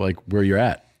like where you're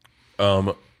at.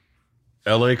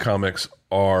 LA Comics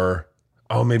are,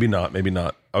 maybe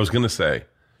not. I was going to say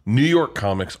New York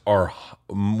comics are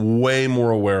way more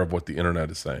aware of what the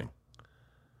internet is saying.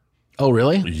 Oh,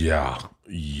 really? Yeah.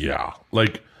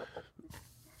 Like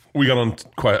we got on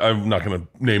I'm not going to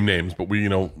name names, but we,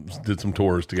 did some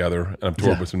tours together and I've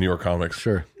toured with some New York comics.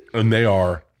 Sure. And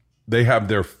they have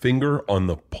their finger on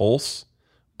the pulse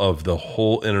of the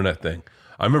whole internet thing.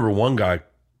 I remember one guy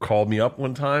called me up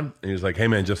one time and he was like, hey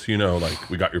man, just so you know, like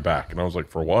we got your back. And I was like,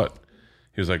 for what?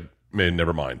 He was like, man,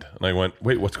 never mind. And I went,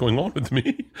 wait, what's going on with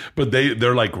me? But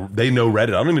they're like, they know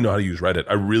Reddit. I don't even know how to use Reddit.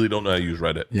 I really don't know how to use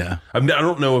Reddit. Yeah. I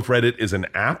don't know if Reddit is an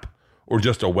app or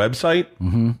just a website.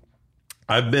 Mm-hmm.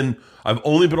 I've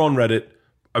only been on Reddit.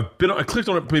 I clicked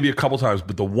on it maybe a couple times,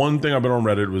 but the one thing I've been on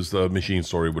Reddit was the machine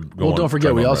story would go on. Well, don't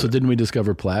forget, didn't we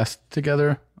discover Plast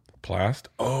together? Plast?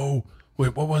 Oh,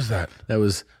 wait, what was that? That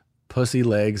was pussy,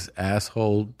 legs,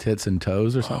 asshole, tits, and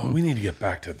toes or something. Oh, we need to get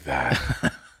back to that.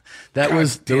 There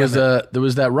was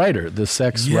that writer, the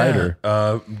sex writer,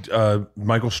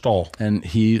 Michael Stahl,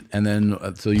 and you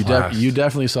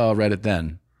definitely saw Reddit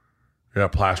then. Yeah,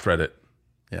 Plast Reddit.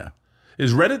 Yeah.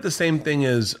 Is Reddit the same thing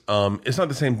as? It's not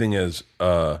the same thing as.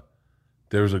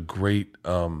 There's a great.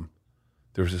 There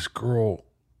was this girl.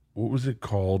 What was it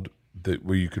called?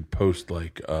 Where you could post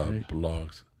like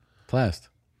blogs. Plast.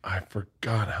 I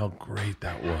forgot how great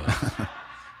that was.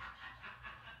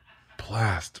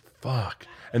 Plast. Fuck.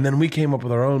 And then we came up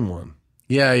with our own one.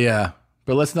 Yeah.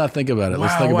 But let's not think about it.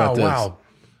 Let's think about this. Wow.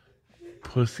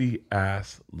 Pussy,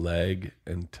 ass, leg,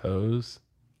 and toes.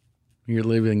 You're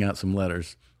leaving out some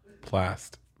letters.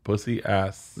 Plast. Pussy,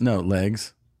 ass. No,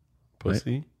 legs.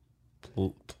 Pussy.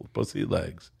 Pussy,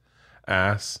 legs.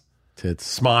 Ass. Tits.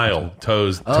 Smile.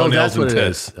 Toes. Toenails and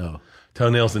tits. Oh.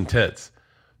 Toenails and tits.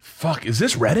 Fuck. Is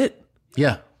this Reddit?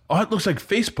 Yeah. Oh, it looks like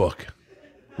Facebook.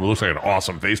 Well, it looks like an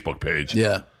awesome Facebook page.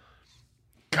 Yeah.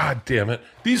 God damn it.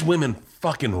 These women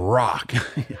fucking rock.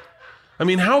 I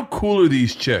mean, how cool are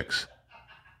these chicks?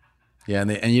 Yeah,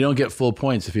 and you don't get full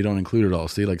points if you don't include it all.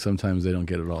 See, like sometimes they don't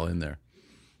get it all in there.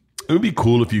 It would be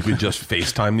cool if you could just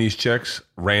FaceTime these chicks,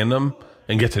 random,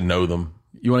 and get to know them.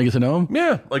 You want to get to know them?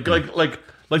 Yeah,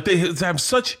 like they have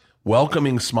such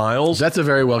welcoming smiles. That's a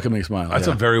very welcoming smile. That's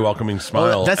a very welcoming smile.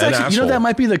 Well, that's actually, that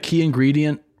might be the key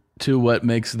ingredient to what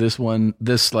makes this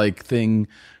thing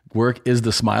work is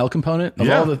the smile component.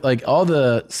 All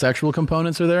the sexual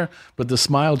components are there, but the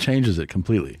smile changes it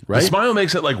completely, right? The smile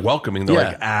makes it like welcoming. They're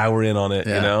like, we're in on it,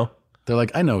 you know? They're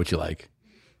like, I know what you like.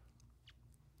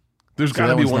 There's got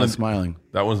to be one that's smiling.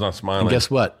 That one's not smiling. And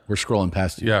guess what? We're scrolling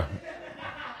past you. Yeah.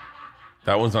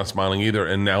 That one's not smiling either.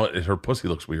 And now her pussy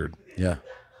looks weird. Yeah.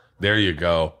 There you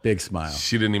go. Big smile.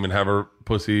 She didn't even have her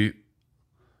pussy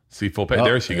see full page.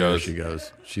 There she goes. There she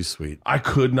goes. She's sweet. I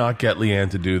could not get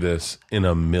Leanne to do this in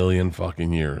a million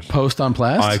fucking years. Post on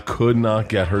Plast? I could not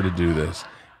get her to do this.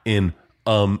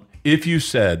 If you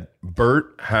said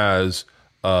Bert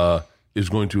is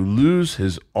going to lose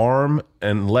his arm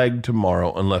and leg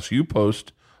tomorrow unless you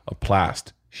post a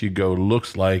Plast, she'd go,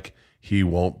 looks like he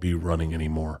won't be running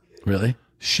anymore. Really?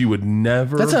 She would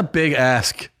never. That's a big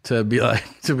ask to be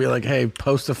like, hey,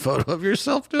 post a photo of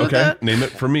yourself doing that. Okay, name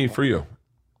it for you.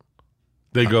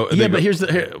 They go.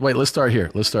 But wait, let's start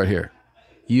here.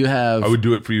 You have. I would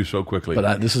do it for you so quickly.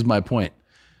 But this is my point.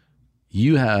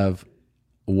 You have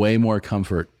way more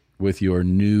comfort with your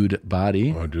nude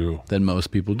body I do. than most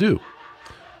people do.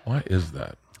 Why is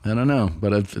that? I don't know,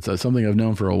 but it's something I've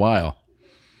known for a while.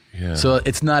 Yeah. So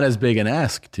it's not as big an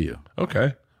ask to you.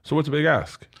 Okay. So what's a big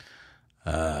ask?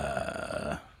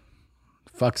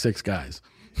 Fuck 6 guys.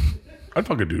 I'd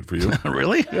fuck a dude for you.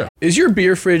 Really? Yeah. Is your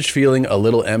beer fridge feeling a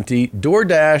little empty?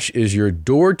 DoorDash is your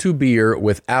door to beer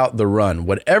without the run.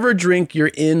 Whatever drink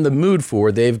you're in the mood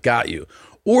for, they've got you.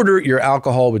 Order your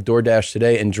alcohol with DoorDash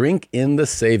today and drink in the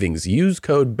savings. Use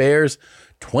code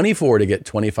BEARS24 to get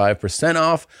 25%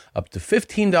 off, up to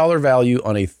 $15 value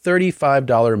on a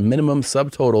 $35 minimum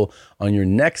subtotal on your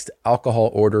next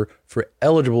alcohol order for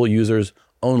eligible users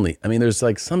only. I mean, there's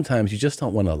like sometimes you just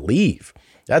don't want to leave.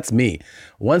 That's me.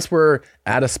 Once we're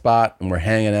at a spot and we're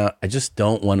hanging out, I just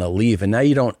don't want to leave. And now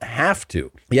you don't have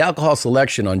to. The alcohol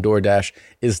selection on DoorDash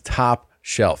is top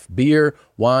shelf. Beer,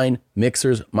 wine,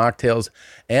 mixers, mocktails,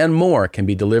 and more can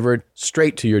be delivered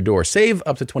straight to your door. Save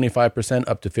up to 25%,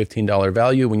 up to $15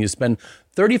 value when you spend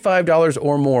 $35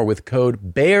 or more with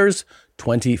code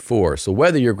BEARS24. So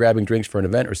whether you're grabbing drinks for an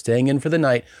event or staying in for the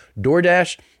night,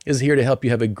 DoorDash is here to help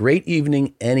you have a great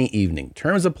evening any evening.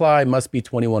 Terms apply. Must be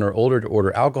 21 or older to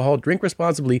order alcohol. Drink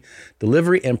responsibly.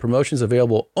 Delivery and promotions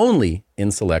available only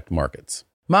in select markets.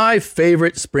 My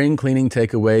favorite spring cleaning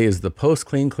takeaway is the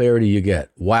post-clean clarity you get.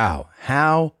 Wow,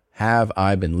 how have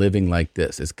I been living like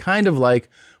this? It's kind of like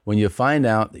when you find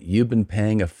out that you've been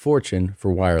paying a fortune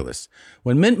for wireless.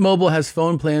 When Mint Mobile has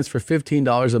phone plans for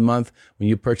 $15 a month when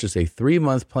you purchase a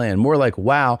 3-month plan, more like,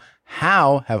 wow,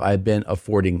 how have I been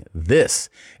affording this?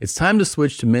 It's time to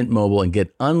switch to Mint Mobile and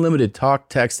get unlimited talk,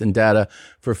 text, and data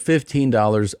for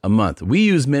 $15 a month. We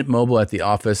use Mint Mobile at the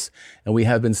office, and we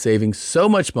have been saving so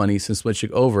much money since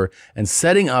switching over, and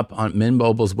setting up on Mint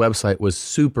Mobile's website was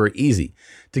super easy.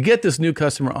 To get this new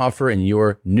customer offer and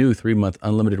your new 3-month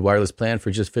unlimited wireless plan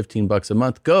for just $15 a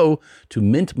month, go to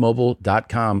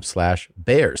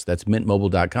mintmobile.com/bears. That's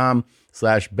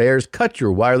mintmobile.com/bears. Cut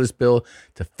your wireless bill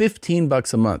to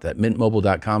 $15 a month at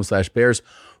mintmobile.com/bears.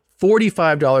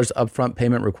 $45 upfront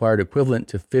payment required, equivalent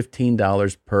to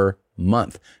 $15 per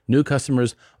month. New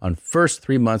customers on first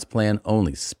 3 months plan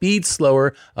only. Speed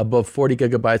slower above 40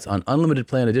 gigabytes on unlimited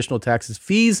plan. Additional taxes,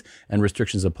 fees, and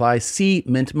restrictions apply. See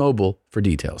Mint Mobile for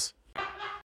details.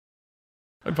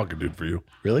 I'd fuck a dude for you.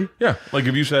 Really? Yeah. Like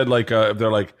if you said like, if they're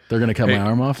like, They're going to cut hey, my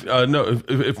arm off? No, if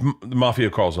the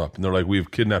mafia calls up and they're like, we've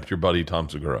kidnapped your buddy, Tom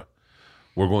Segura.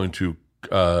 We're going to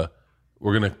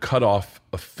cut off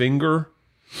a finger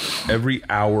every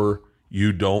hour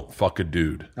you don't fuck a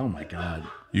dude. Oh my God.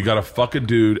 You got to fuck a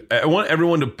dude. I want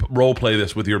everyone to role play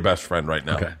this with your best friend right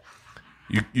now. Okay.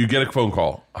 You get a phone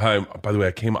call. Hi, by the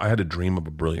way, I had a dream of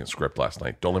a brilliant script last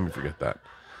night. Don't let me forget that.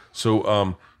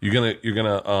 So you're gonna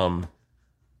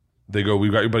they go,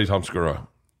 we've got your buddy Tom Segura.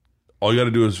 All you got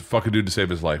to do is fuck a dude to save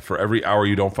his life. For every hour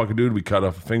you don't fuck a dude, we cut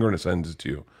off a finger and it sends it to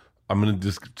you.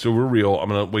 So we're real. I'm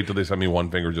gonna wait till they send me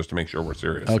one finger just to make sure we're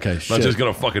serious. Okay, I'm not just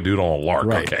gonna fuck a dude on a lark.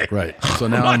 Right, okay, right. So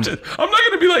now I'm not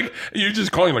gonna be like, you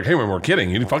just calling like, hey man, we're kidding.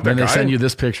 You didn't fuck that then guy. they send you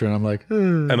this picture, and I'm like,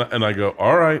 and I go,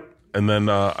 all right. And then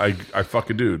I fuck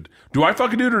a dude. Do I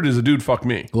fuck a dude or does a dude fuck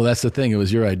me? well, that's the thing. It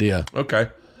was your idea. Okay.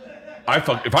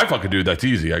 If I fuck a dude, that's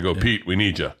easy. I go, Pete, we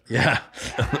need you. Yeah.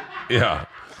 Yeah.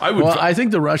 I would. Well, I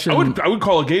think the Russian. I would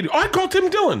call a gay dude. Oh, I'd call Tim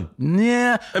Dillon.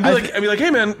 Yeah. And be like,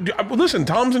 hey man, listen,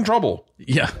 Tom's in trouble.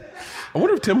 Yeah. I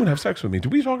wonder if Tim would have sex with me.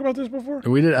 Did we talk about this before?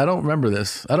 We did. I don't remember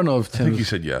this. I don't know if Tim. I think he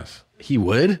said yes. He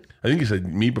would? I think he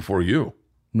said me before you.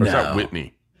 Or is that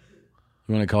Whitney?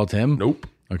 You want to call Tim? Nope.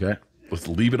 Okay. Let's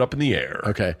leave it up in the air.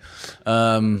 Okay.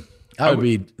 I would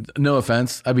be, no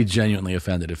offense, I'd be genuinely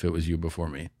offended if it was you before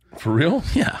me. For real?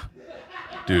 Yeah.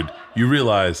 Dude, you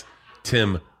realize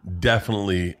Tim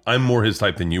definitely, I'm more his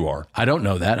type than you are. I don't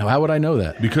know that. How would I know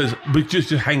that? But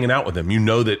just hanging out with him, you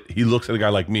know that he looks at a guy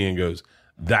like me and goes,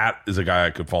 that is a guy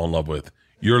I could fall in love with.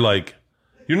 You're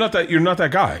not that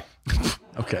guy.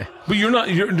 Okay. But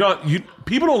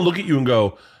people don't look at you and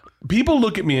go, people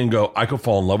look at me and go, I could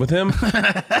fall in love with him.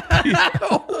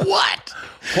 What?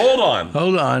 Hold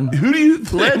on. Who do you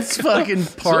think? Let's fucking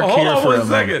park hold here on for one a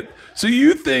second. moment. So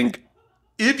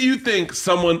if you think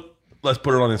someone, let's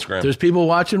put it on Instagram. There's people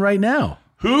watching right now.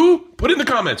 Who? Put it in the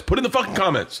comments. Put it in the fucking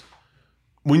comments.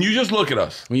 When you just look at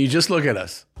us. When you just look at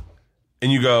us.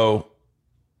 And you go,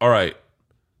 all right,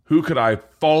 who could I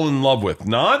fall in love with?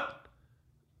 Not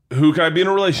who could I be in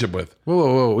a relationship with?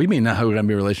 Whoa. What do you mean not who would I be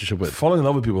in a relationship with? Falling in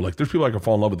love with people. Like, there's people I can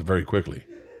fall in love with very quickly.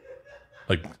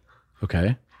 Like,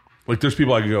 okay. Like, there's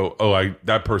people I can go, oh,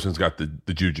 that person's got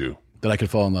the juju. That I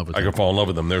could fall in love with. I could fall in love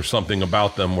with them. There's something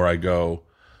about them where I go,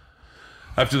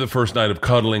 After the first night of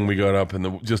cuddling, we got up and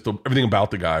everything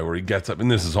about the guy where he gets up,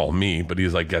 and this is all me, but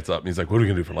he's like gets up and he's like, "What are we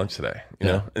gonna do for lunch today?" You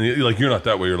know, and you're not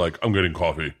that way. You're like, "I'm getting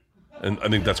coffee," and I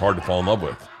think that's hard to fall in love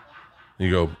with. And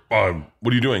you go,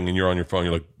 "What are you doing?" And you're on your phone.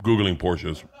 You're like Googling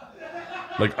Porsches.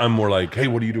 Like I'm more like, "Hey,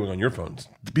 what are you doing on your phones?"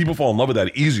 People fall in love with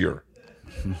that easier.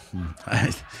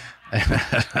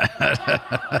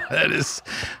 That is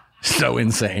so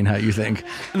insane how you think.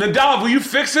 Nadav, will you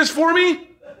fix this for me?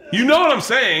 You know what I'm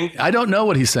saying. I don't know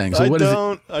what he's saying. So what is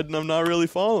it? I'm not really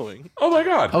following. Oh my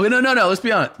God. Okay, no. Let's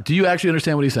be honest. Do you actually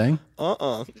understand what he's saying?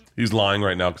 He's lying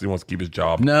right now because he wants to keep his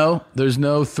job. No, there's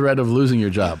no threat of losing your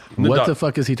job. What the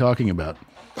fuck is he talking about?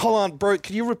 Hold on, Bert.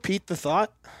 Can you repeat the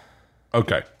thought?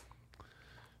 Okay.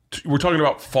 We're talking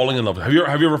about falling in love. Have you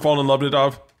ever fallen in love,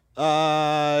 Nadav?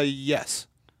 Yes.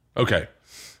 Okay.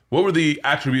 What were the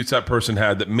attributes that person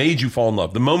had that made you fall in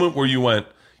love? The moment where you went,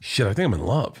 shit, I think I'm in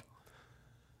love.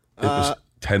 It was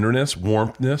tenderness,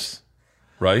 warmthness,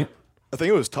 right? I think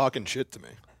it was talking shit to me.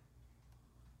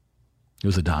 He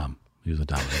was a dom.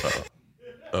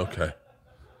 Okay.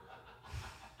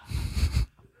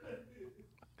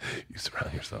 You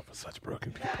surround yourself with such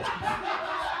broken people.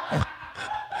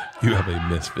 You have a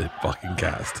misfit fucking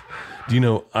cast. Do you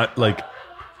know,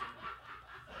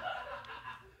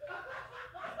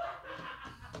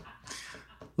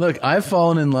 Look, I've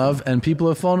fallen in love, and people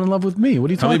have fallen in love with me.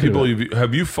 What are you how talking many people about?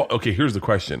 have you okay, here's the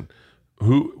question.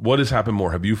 What has happened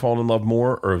more? Have you fallen in love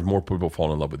more, or have more people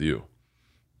fallen in love with you?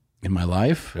 In my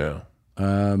life? Yeah.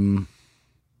 It's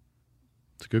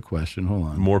a good question. Hold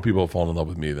on. More people have fallen in love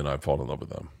with me than I've fallen in love with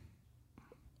them.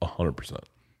 100%.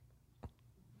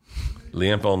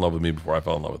 Leanne fell in love with me before I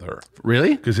fell in love with her.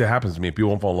 Really? Because it happens to me. People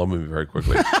won't fall in love with me very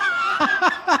quickly.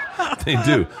 They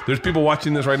do. There's people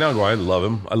watching this right now going, I love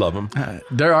him. I love him.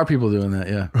 There are people doing that,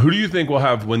 yeah. Who do you think will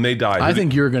have, when they die? I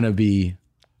think you're going to be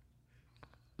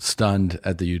stunned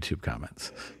at the YouTube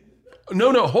comments.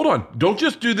 No, hold on. Don't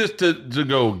just do this to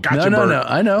go, gotcha, No, Bert.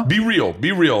 I know. Be real.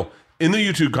 In the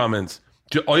YouTube comments,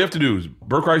 all you have to do is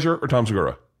Bert Kreischer or Tom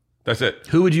Segura. That's it.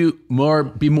 Who would you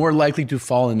be more likely to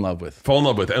fall in love with? Fall in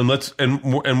love with.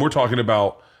 And we're talking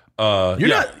about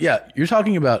You're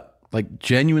talking about like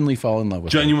genuinely fall in love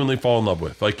with. Genuinely fall in love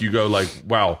with. Like you go like,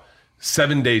 wow,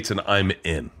 7 dates and I'm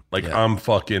in. Like I'm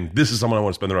fucking, this is someone I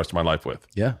want to spend the rest of my life with.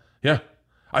 Yeah. Yeah.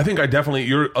 I think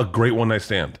you're a great one night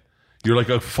stand. You're like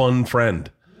a fun friend.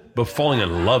 But falling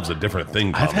in love's a different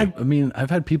thing, Tommy. I've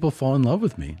had people fall in love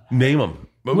with me. Name them.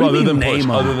 What do you mean name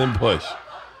 'em? Other than push.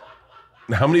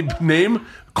 How many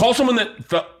call someone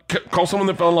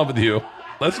that fell in love with you.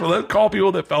 Let's call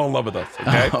people that fell in love with us,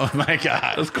 okay? Oh my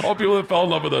God. Let's call people that fell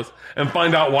in love with us and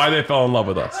find out why they fell in love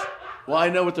with us. Well, I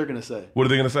know what they're going to say. What are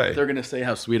they going to say? They're going to say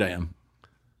how sweet I am.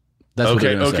 That's what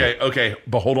they're going to say. Okay.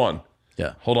 But hold on.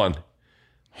 Yeah. Hold on.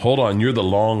 You're the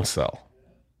long sell.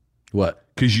 What?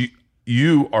 Because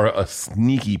you are a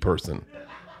sneaky person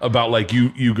about like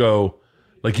you go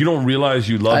like you don't realize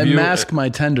you love I you. mask my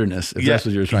tenderness, if that's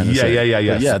what you're trying to say.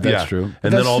 Yeah, that's true.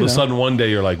 And then all of a sudden one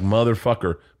day you're like,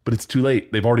 motherfucker, but it's too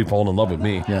late. They've already fallen in love with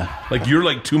me. Yeah. Like you're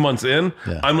like 2 months in.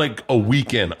 Yeah. I'm like a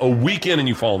week in and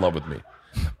you fall in love with me.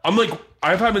 I'm like,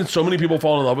 I've had so many people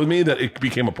fall in love with me that it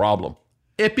became a problem.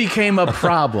 It became a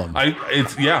problem.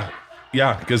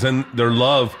 Because then their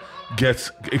love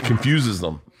it confuses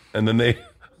them. And then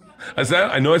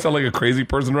I know I sound like a crazy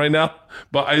person right now,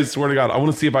 but I swear to God, I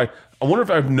want to see I wonder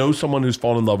if I know someone who's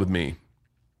fallen in love with me.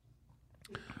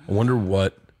 I wonder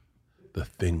what the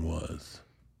thing was.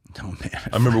 Oh man.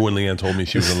 I remember when Leanne told me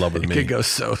she was in love with me. It could go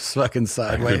so fucking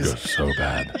sideways. It could go so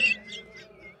bad.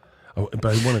 But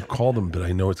I want to call them, but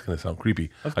I know it's going to sound creepy.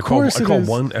 I course called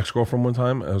one ex-girlfriend one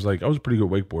time. I was like, I was a pretty good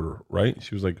wakeboarder, right?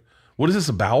 She was like, what is this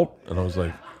about? And I was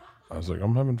like,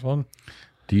 I'm having fun.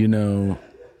 Do you know,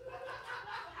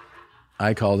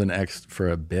 I called an ex for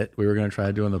a bit we were going to try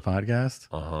to do on the podcast.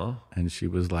 Uh-huh. And she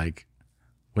was like,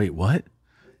 wait, what?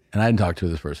 And I hadn't talked to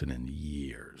this person in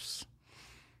years.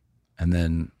 And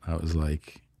then I was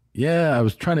like, yeah, I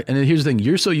was trying to, and then here's the thing.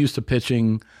 You're so used to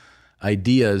pitching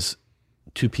ideas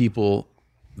to people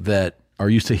that are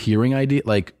used to hearing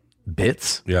like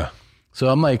bits. Yeah. So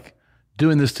I'm like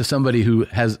doing this to somebody who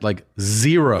has like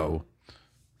zero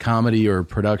comedy or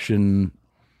production,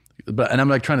 and I'm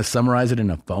like trying to summarize it in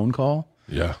a phone call.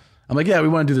 Yeah. I'm like, yeah, we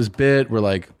want to do this bit. We're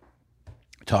like,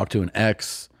 talk to an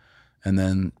ex, and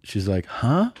then she's like,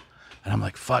 huh? And I'm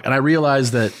like, fuck. And I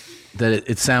realized that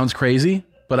it sounds crazy,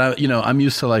 but I'm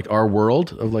used to like our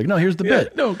world of like, no, here's the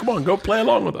bit. No, come on, go play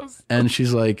along with us. And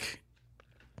she's like,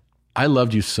 I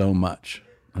loved you so much.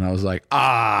 And I was like,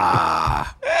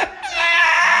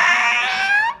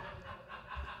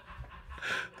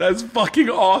 That's fucking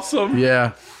awesome.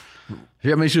 yeah.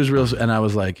 I mean, she was real, and I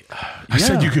was like, I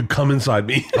said you could come inside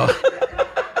me.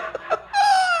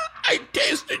 I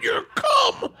tasted your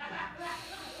cum.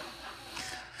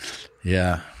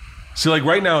 Yeah. See, like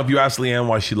right now, if you ask Leanne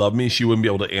why she loved me, she wouldn't be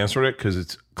able to answer it because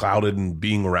it's clouded in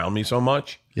being around me so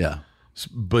much. Yeah.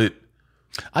 But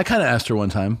I kind of asked her one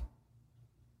time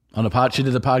on a pod. She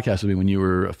did the podcast with me when you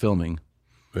were filming.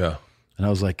 yeah. And I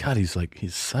was like, God, he's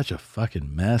such a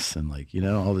fucking mess. And like, you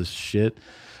know, all this shit.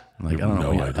 I'm like,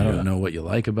 I don't know what you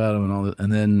like about him and all that.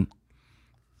 And then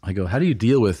I go, how do you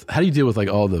deal with like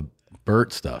all the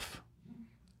Bert stuff?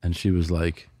 And she was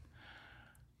like,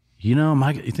 you know,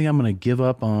 you think I'm going to give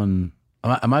up on,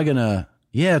 am I going to,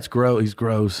 yeah, it's gross. He's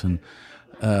gross. And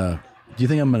do you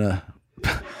think I'm going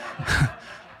to,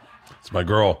 It's my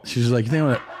girl. she's like, you think I'm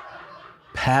going to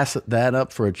pass that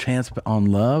up for a chance on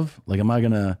love? Like, am I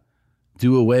going to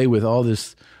do away with all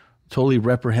this totally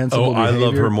reprehensible behavior? I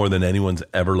love her more than anyone's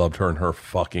ever loved her in her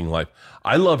fucking life.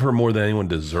 I love her more than anyone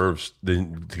deserves to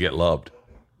get loved.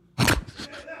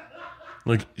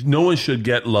 Like, no one should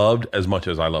get loved as much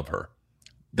as I love her.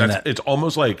 It's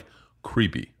almost like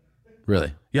creepy.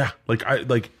 Really? Yeah.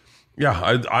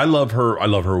 I love her. I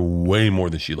love her way more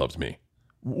than she loves me.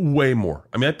 Way more.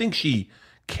 I mean, I think she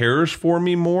cares for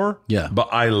me more. Yeah. But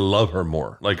I love her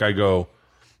more. Like, I get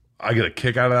a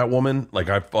kick out of that woman. Like,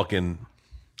 I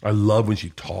love when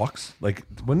she talks. Like,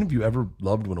 when have you ever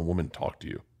loved when a woman talked to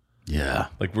you? Yeah.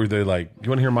 Like, were they like, do you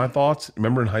want to hear my thoughts?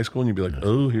 Remember in high school and you'd be like,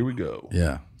 oh, here we go.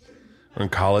 Yeah. Or in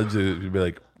college, you'd be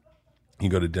like, you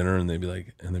go to dinner and they'd be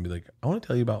like, I want to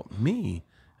tell you about me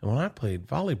and when I played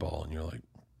volleyball. And you're like,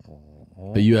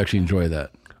 But you actually enjoy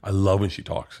that. I love when she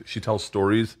talks. She tells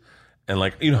stories. And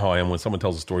like, you know how I am when someone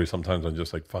tells a story, sometimes I'm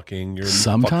just like,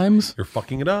 Sometimes? you're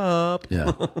fucking it up.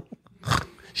 Yeah.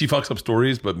 She fucks up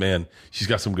stories, but man, she's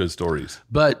got some good stories.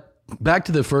 But back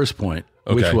to the first point,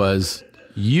 which Okay. was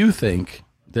you think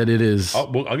that it is. I'll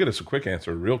get us a quick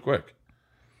answer real quick.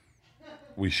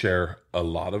 We share a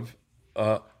lot of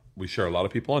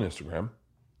people on Instagram.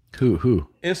 Who?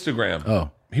 Instagram.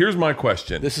 Oh. Here's my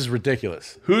question. This is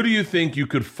ridiculous. Who do you think you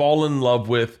could fall in love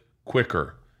with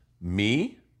quicker?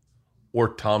 Me or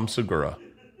Tom Segura?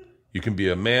 You can be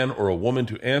a man or a woman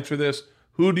to answer this.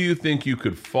 Who do you think you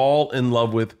could fall in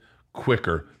love with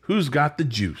quicker? Who's got the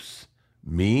juice?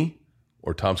 Me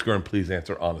or Tom Segura? And please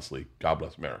answer honestly. God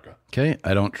bless America. Okay.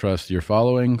 I don't trust your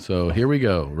following. So here we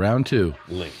go. Round 2.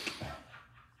 Link.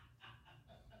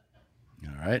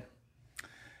 All right.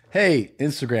 Hey,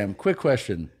 Instagram, quick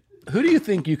question. Who do you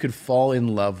think you could fall in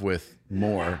love with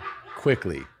more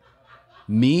quickly?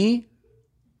 Me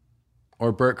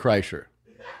or Bert Kreischer?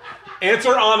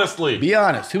 Answer honestly. Be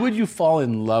honest. Who would you fall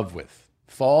in love with?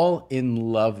 Fall in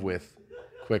love with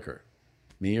quicker?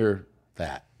 Me or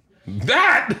that?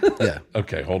 That? Yeah.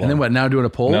 Okay, hold on. And then what? Now doing a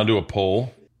poll? Now do a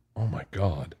poll. Oh my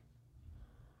God.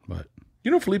 What?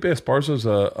 You know Felipe Esparza's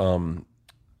a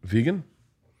vegan?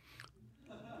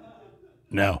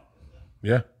 No.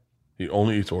 Yeah. He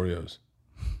only eats Oreos.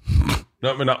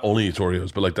 No, I mean, not only eats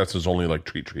Oreos, but like that's his only like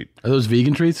treat. Are those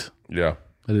vegan treats? Yeah.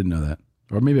 I didn't know that.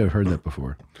 Or maybe I've heard that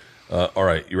before. All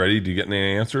right. You ready? Do you get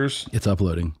any answers? It's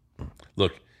uploading.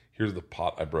 Look, here's the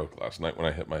pot I broke last night when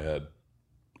I hit my head.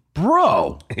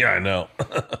 Bro. Yeah, I know.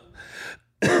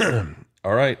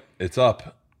 All right. It's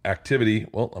up. Activity.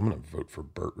 Well, I'm going to vote for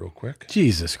Bert real quick.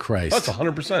 Jesus Christ. That's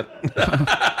 100%.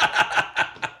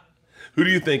 Who do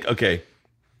you think? Okay.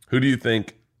 Who do you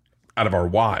think out of our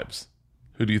wives,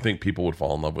 who do you think people would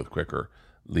fall in love with quicker?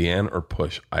 Leanne or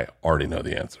Push? I already know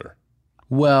the answer.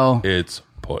 Well, It's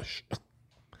Push.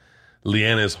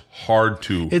 Leanne is hard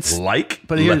to like,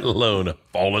 but let alone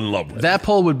fall in love with. that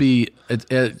poll would be,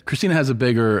 Christina has a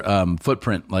bigger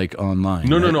footprint like online.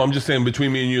 No, right? no. I'm just saying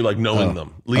between me and you, like knowing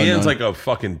them. Leanne's no. like a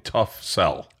fucking tough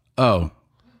sell. Oh,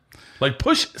 Like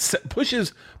Push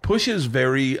is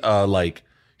very like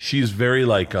she's very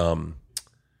like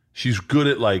she's good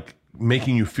at like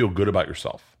making you feel good about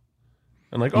yourself.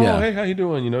 And like, oh, Yeah. hey, how you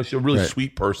doing? You know, she's a really Right.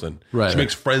 sweet person. Right, She right.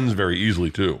 makes friends very easily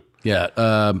too. yeah.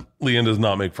 Leanne does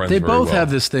not make friends They very both well. have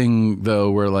this thing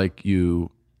though, where like you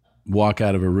walk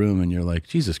out of a room and you're like,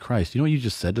 Jesus Christ, you know what you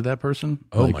just said to that person?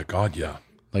 Oh like, my God, yeah.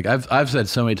 Like I've said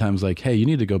so many times, like, hey, you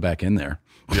need to go back in there.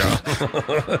 Yeah.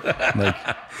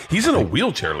 Like, He's in a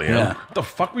wheelchair, Leanne. Yeah. What the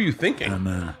fuck were you thinking?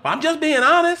 I'm just being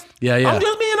honest. yeah. I'm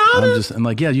just being honest. I'm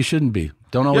like, yeah, you shouldn't be.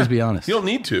 Don't always be honest. You don't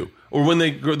need to. Or when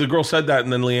the girl said that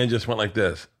and then Leanne just went like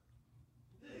this.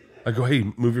 I go,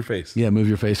 hey, move your face. Yeah, move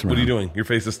your face around. What are you doing? Your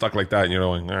face is stuck like that, and you're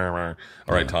going. All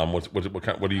right, Tom. What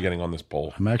are you getting on this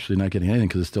poll? I'm actually not getting anything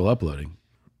because it's still uploading.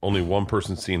 Only one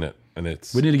person's seen it, and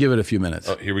it's. We need to give it a few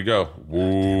minutes. Here we go.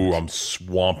 Woo! I'm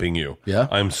swamping you. Yeah?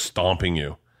 I'm stomping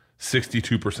you.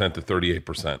 62% to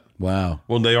 38%. Wow.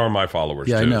 Well, they are my followers,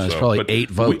 Yeah, too. I know. It's probably 8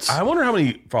 votes. I wonder how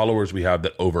many followers we have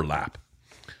that overlap.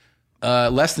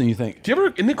 Less than you think. Do you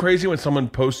ever? Isn't it crazy when someone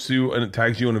posts you and it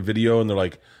tags you in a video and they're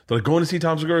like going to see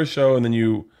Tom Segura's show, and then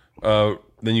you go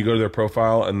to their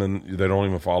profile and then they don't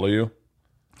even follow you?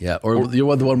 Yeah. Or the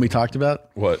one we talked about?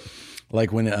 What?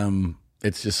 Like when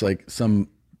it's just like some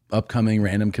upcoming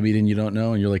random comedian you don't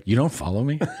know, and you're like, you don't follow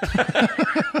me?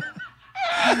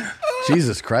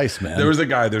 Jesus Christ, man. There's a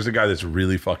guy that's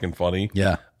really fucking funny.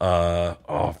 Yeah.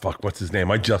 Oh, fuck. What's his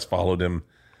name? I just followed him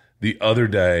the other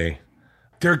day.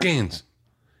 Derek Gaines.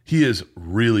 He is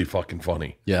really fucking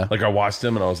funny. Yeah. Like I watched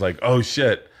him and I was like, oh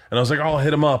shit. And I was like, oh, I'll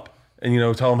hit him up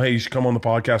and, tell him, hey, you should come on the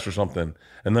podcast or something.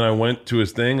 And then I went to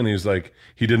his thing and he was like,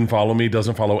 he didn't follow me,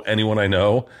 doesn't follow anyone I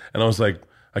know. And I was like,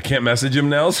 I can't message him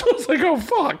now. So I was like, oh,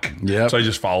 fuck. Yeah. So I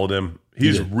just followed him.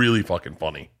 He's really fucking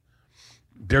funny.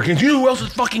 Derek Gaines. You know who else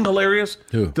is fucking hilarious?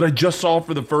 Who? That I just saw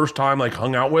for the first time, like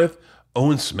hung out with?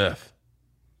 Owen Smith.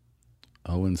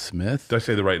 Owen Smith? Did I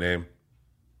say the right name?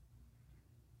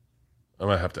 I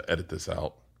might have to edit this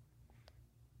out.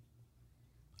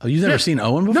 Oh, you've never seen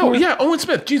Owen before? No, yeah, Owen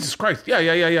Smith. Jesus Christ.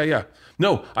 Yeah.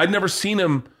 No, I'd never seen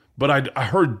him, but I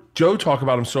heard Joe talk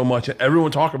about him so much, and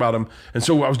everyone talk about him. And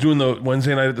so I was doing the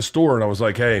Wednesday night at the store, and I was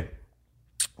like, hey,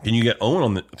 can you get Owen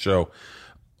on the show?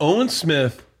 Owen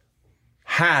Smith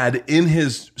had in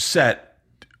his set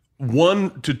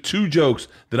 1 to 2 jokes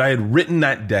that I had written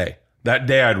that day. That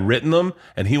day I'd written them,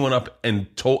 and he went up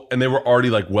and told, and they were already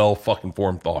like well fucking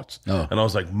formed thoughts. Oh. And I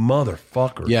was like,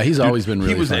 motherfucker. Yeah, he's always been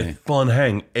really He was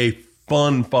funny. a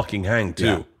fun fucking hang too.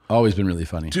 Yeah, always been really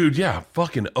funny. Dude, yeah,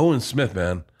 fucking Owen Smith,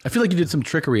 man. I feel like you did some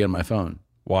trickery on my phone.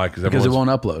 Why? Because it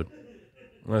won't upload.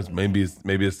 Maybe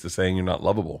it's the saying you're not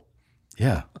lovable.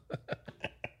 Yeah.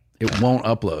 It won't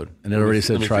upload. And it already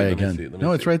said try again.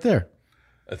 No, it's right there.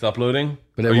 It's uploading?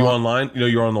 But Are you online?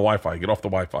 You're on the Wi-Fi. Get off the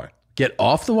Wi-Fi. Get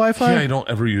off the Wi-Fi? Yeah, don't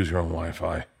ever use your own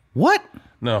Wi-Fi. What?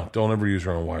 No, don't ever use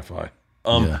your own Wi-Fi.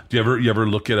 Yeah. Do you ever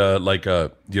look at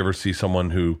do you ever see someone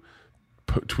who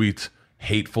tweets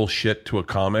hateful shit to a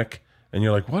comic and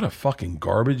you're like, what a fucking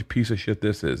garbage piece of shit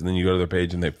this is? And then you go to their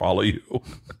page and they follow you.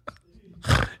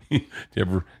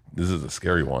 This is a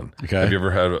scary one. Okay. Have you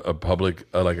ever had a public,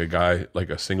 like a guy, like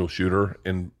a single shooter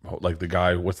in like the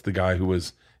guy, what's the guy who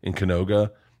was in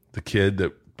Canoga? The kid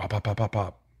that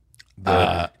pop.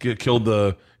 Killed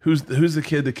the, who's the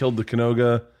kid that killed the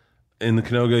Canoga? In the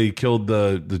Canoga, he killed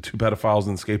the 2 pedophiles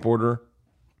and the skateboarder.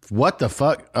 What the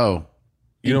fuck? Oh.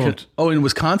 You know, in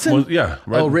Wisconsin? Well, yeah.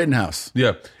 Right. Oh, Rittenhouse.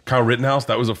 Yeah. Kyle Rittenhouse.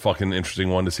 That was a fucking interesting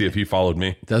one to see if he followed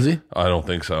me. Does he? I don't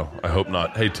think so. I hope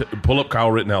not. Hey, pull up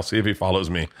Kyle Rittenhouse. See if he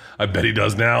follows me. I bet he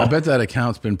does now. I bet that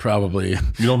account's been probably.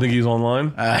 You don't think he's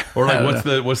online? Or like, what's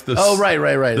the? Oh, right.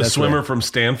 The That's swimmer right. from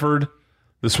Stanford.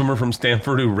 The swimmer from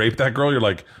Stanford who raped that girl. You're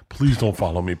like, please don't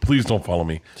follow me. Please don't follow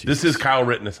me. Jesus. This is Kyle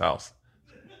Rittenhouse.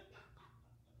 Okay.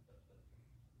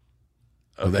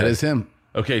 Oh, that is him.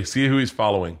 Okay, see who he's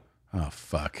following. Oh,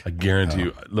 fuck. I guarantee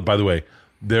you. By the way,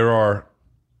 there are.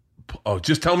 Oh,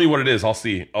 just tell me what it is. I'll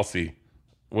see.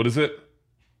 What is it?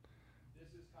 This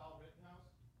is Kyle Rittenhouse.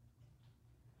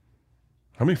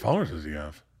 How many followers does he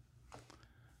have?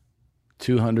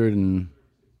 200 and.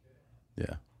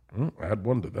 Yeah. Add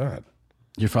one to that.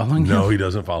 You're following him? No, he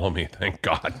doesn't follow me. Thank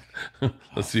God.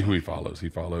 Let's see who he follows. He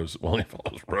follows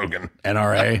Rogan.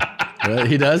 NRA. Really?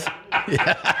 He does?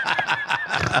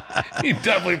 He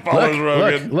definitely follows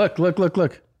Rogan.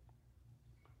 Look.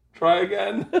 Try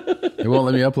again. It won't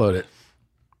let me upload it.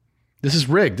 This is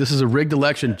rigged. This is a rigged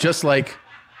election, just like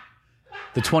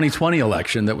the 2020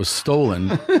 election that was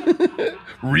stolen.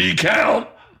 Recount.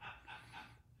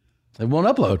 It won't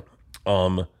upload.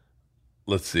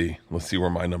 Let's see where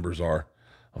my numbers are.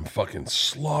 I'm fucking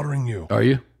slaughtering you. Are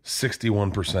you?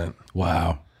 61%.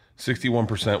 Wow.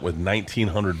 61% with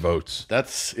 1,900 votes.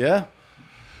 That's, yeah.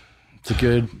 It's a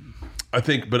good. I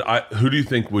think, but who do you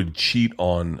think would cheat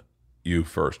on you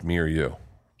first, me or you?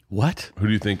 What? Who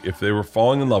do you think, if they were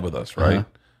falling in love with us, right?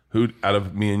 Who, out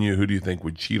of me and you, who do you think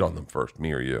would cheat on them first,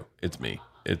 me or you? It's me.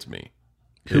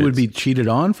 Who would be cheated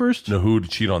on first? No, who would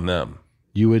cheat on them?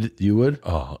 You would?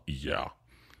 Oh, yeah.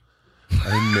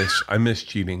 I miss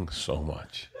cheating so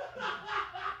much.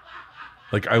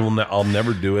 Like I'll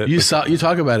never do it. You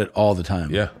talk about it all the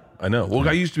time. Yeah, I know. Well,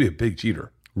 I used to be a big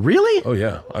cheater. Really? Oh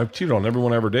yeah, I've cheated on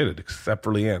everyone I ever dated except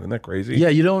for Leanne. Isn't that crazy? Yeah,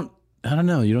 you don't. I don't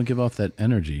know. You don't give off that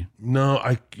energy. No,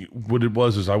 what it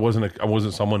was is I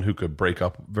wasn't someone who could break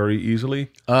up very easily.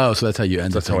 Oh, so that's how you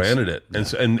ended. That's how I ended it,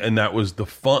 and that was the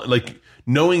fun. Like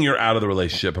knowing you're out of the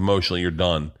relationship emotionally, you're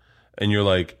done. and you're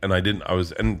like, and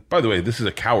and by the way, this is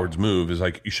a coward's move, is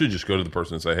like, you should just go to the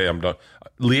person and say, hey, I'm done.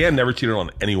 Leanne never cheated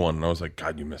on anyone, and I was like,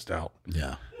 God, you missed out.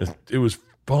 Yeah. It was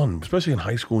fun, especially in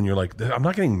high school, and you're like, I'm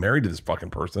not getting married to this fucking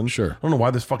person. Sure. I don't know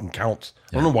why this fucking counts.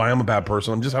 I don't know why I'm a bad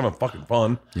person. I'm just having fucking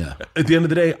fun. Yeah. At the end of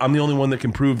the day, I'm the only one that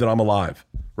can prove that I'm alive,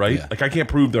 right? Yeah. Like, I can't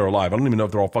prove they're alive. I don't even know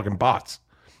if they're all fucking bots.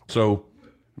 So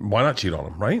why not cheat on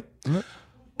them, right?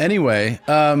 Anyway,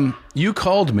 you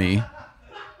called me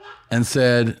and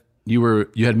said you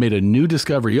had made a new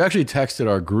discovery. You actually texted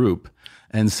our group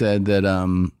and said that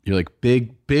you're like,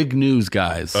 big news,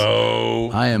 guys.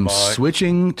 Oh, I am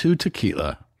switching to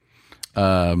tequila.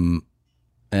 And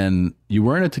you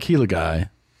weren't a tequila guy,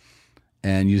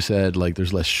 and you said like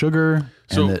there's less sugar.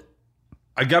 So and that,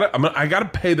 I gotta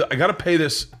pay the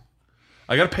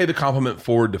compliment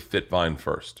forward to Fitvine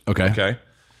first. Okay.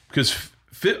 Because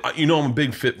I'm a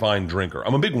big Fitvine drinker.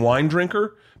 I'm a big wine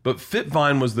drinker, but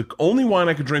Fitvine was the only wine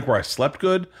I could drink where I slept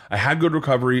good, I had good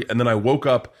recovery, and then I woke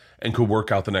up and could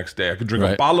work out the next day. I could drink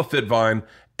a bottle of Fitvine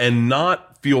and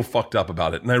not feel fucked up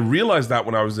about it. And I realized that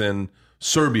when I was in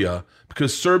Serbia,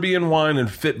 because Serbian wine and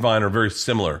Fitvine are very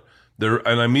similar.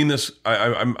 And I mean this,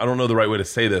 I don't know the right way to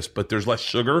say this, but there's less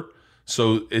sugar.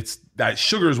 So it's that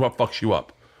sugar is what fucks you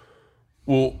up.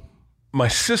 Well, my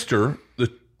sister,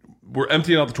 we're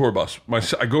emptying out the tour bus.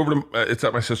 I go over to, it's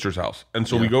at my sister's house. And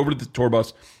so we go over to the tour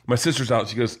bus, my sister's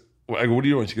house. She goes, I go, what are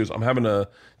you doing? She goes, I'm having a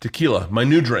tequila, my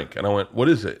new drink. And I went, what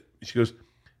is it? She goes,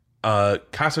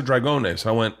 Casa Dragones.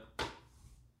 I went,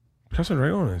 Casa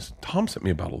Dragones? Tom sent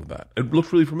me a bottle of that. It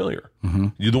looks really familiar.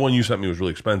 Mm-hmm. The one you sent me was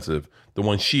really expensive. The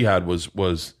one she had was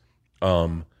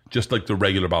just like the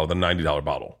regular bottle, the $90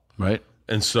 bottle. right.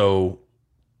 And so,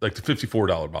 like the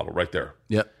 $54 bottle right there.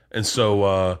 Yep. And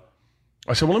so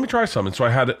I said, well, let me try some. And so I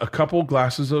had a couple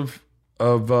glasses of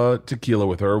tequila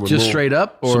with her. With Just straight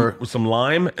up, or with some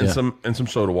lime and some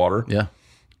soda water. Yeah.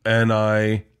 And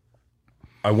I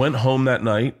went home that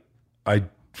night. I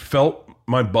felt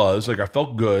my buzz, like I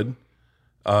felt good.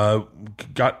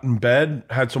 Got in bed,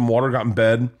 had some water, got in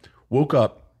bed, woke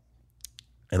up,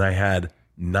 and I had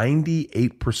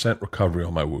 98% recovery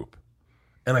on my Whoop.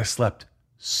 And I slept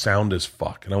sound as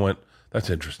fuck. And I went, that's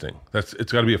interesting.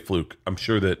 It's got to be a fluke. I'm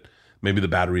sure that maybe the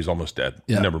battery's almost dead.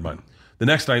 Yeah. Never mind. The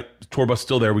next night, the tour bus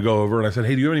still there. We go over and I said,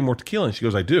 hey, do you have any more tequila? And she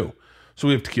goes, I do. So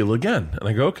we have tequila again. And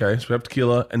I go, okay. So we have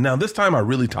tequila. And now this time I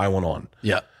really tie one on.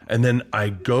 Yeah. And then I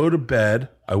go to bed.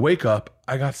 I wake up.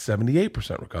 I got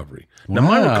 78% recovery. Now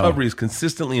my recovery is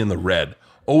consistently in the red,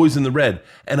 always in the red.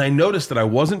 And I noticed that I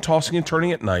wasn't tossing and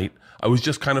turning at night. I was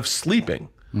just kind of sleeping.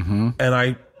 Mm-hmm. And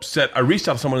I reached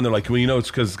out to someone and they're like, well, you know, it's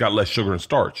because it's got less sugar and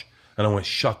starch. And I went,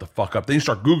 shut the fuck up. Then you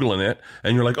start Googling it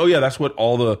and you're like, oh yeah, that's why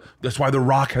The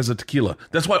Rock has a tequila.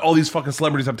 That's why all these fucking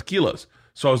celebrities have tequilas.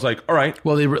 So I was like, all right.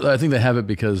 Well, I think they have it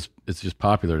because it's just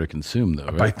popular to consume, though.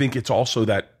 Right? But I think it's also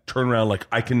that turnaround, like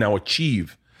I can now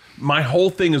achieve. My whole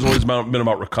thing has always been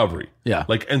about recovery. Yeah.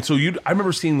 Like, and so I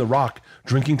remember seeing The Rock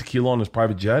drinking tequila on his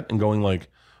private jet and going like,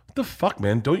 what the fuck,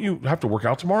 man? Don't you have to work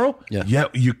out tomorrow? Yeah. Yeah,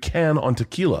 you can on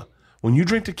tequila. When you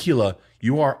drink tequila,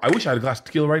 I wish I had a glass of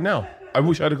tequila right now.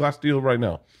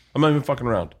 I'm not even fucking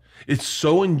around. It's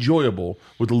so enjoyable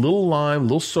with a little lime, a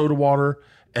little soda water.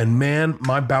 And man,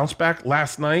 my bounce back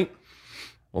last night.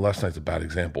 Well, last night's a bad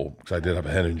example because I did have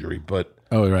a head injury, but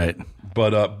right.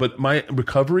 But my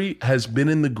recovery has been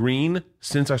in the green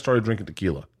since I started drinking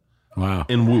tequila. Wow.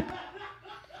 In Whoop.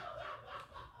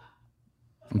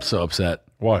 I'm so upset.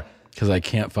 Why? Because I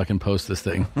can't fucking post this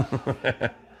thing.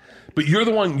 But you're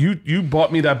the one, you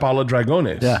bought me that bottle of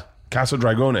Dragones. Yeah. Casa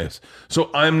Dragones. So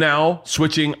I'm now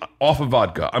switching off of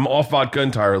vodka. I'm off vodka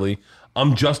entirely.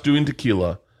 I'm just doing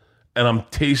tequila. And I'm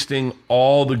tasting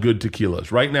all the good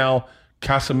tequilas. Right now,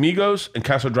 Casamigos and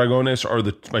Casa Dragones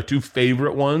are my two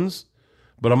favorite ones.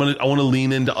 But I want to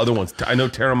lean into other ones. I know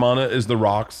Terramana is the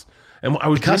rocks. And I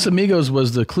was Casamigos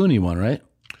was the Clooney one, right?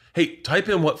 Hey, type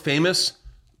in what famous.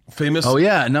 Oh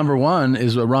yeah, number one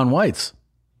is Ron White's.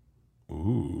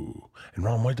 Ooh, and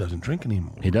Ron White doesn't drink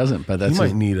anymore. He doesn't, but he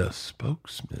might need a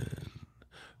spokesman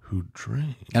who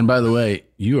drinks. And by the way,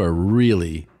 you are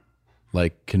really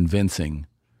like convincing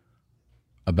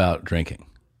about drinking.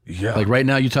 Yeah. Like right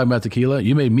now, you talking about tequila.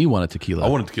 You made me want a tequila. I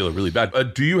want a tequila really bad.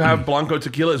 Do you have Blanco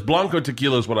tequila? Blanco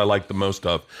tequila is what I like the most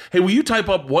of. Hey, will you type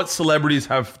up what celebrities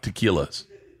have tequilas?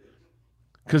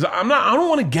 Because I don't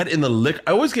want to get in the liquor.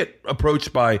 I always get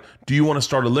approached by, do you want to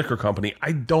start a liquor company?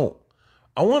 I don't.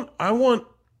 I want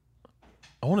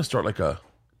to start like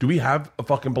do we have a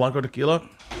fucking Blanco tequila?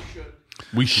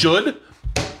 We should.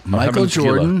 Michael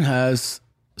Jordan has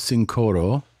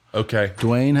Cincoro. Okay.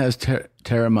 Dwayne has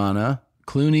Terramana.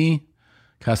 Clooney,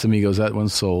 Casamigos, that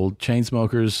one's sold.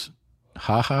 Chainsmokers,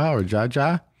 Jaja or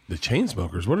Jaja. The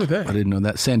Chainsmokers, what are they? I didn't know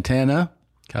that. Santana,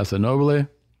 Casa Noble.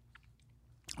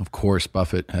 Of course,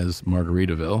 Buffett has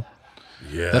Margaritaville.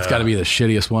 Yeah. That's got to be the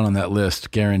shittiest one on that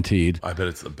list, guaranteed. I bet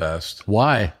it's the best.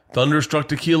 Why? Thunderstruck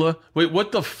Tequila. Wait,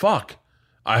 what the fuck?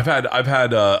 I've had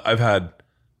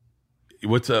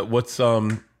what's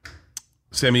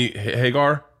Sammy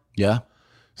Hagar? Yeah.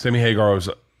 Sammy Hagar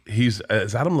is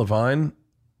Adam Levine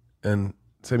and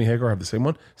Sammy Hagar have the same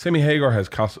one? Sammy Hagar has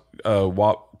Cabo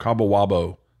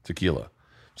Wabo tequila.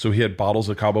 So he had bottles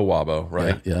of Cabo Wabo,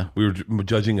 right? Yeah. We were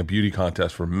judging a beauty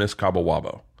contest for Miss Cabo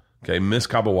Wabo. Okay, Miss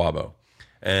Cabo Wabo.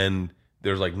 And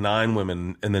there's like 9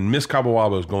 women, and then Miss Cabo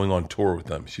Wabo is going on tour with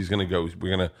them. She's gonna go.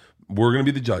 We're gonna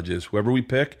be the judges. Whoever we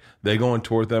pick, they go on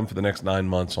tour with them for the next 9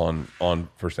 months on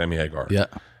for Sammy Hagar. Yeah.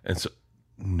 And so,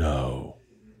 no.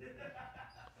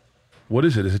 What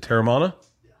is it? Is it Terramana?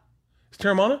 It's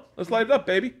Terramana? Let's light it up,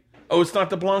 baby. Oh, it's not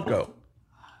the Blanco.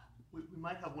 We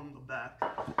might have one in the back.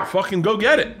 Fucking go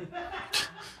get it.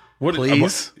 What?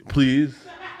 Please. Please.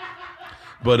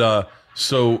 But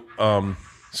so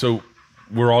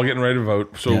we're all getting ready to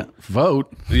vote. So Yeah.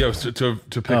 Vote. yeah, so to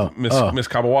pick Miss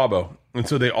Cabo Wabo. And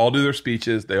so they all do their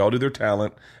speeches, they all do their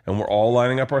talent, and we're all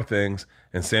lining up our things.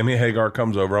 And Sammy Hagar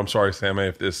comes over. I'm sorry, Sammy,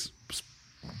 if this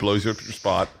blows you up your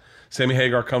spot. Sammy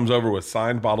Hagar comes over with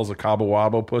signed bottles of Cabo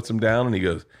Wabo, puts them down, and he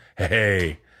goes,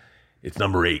 "Hey, it's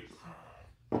number 8."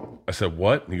 I said,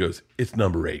 "What?" And he goes, "It's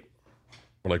number 8."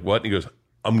 We're like, "What?" And he goes,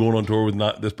 "I'm going on tour with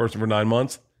this person for 9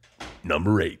 months.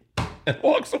 Number 8." And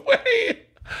walks away.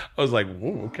 I was like,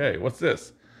 "Whoa, okay, what's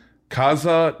this?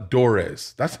 Casa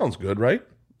Dores. That sounds good, right?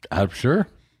 I'm sure.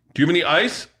 Do you have any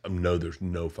ice?" No, there's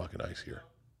no fucking ice here.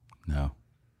 No.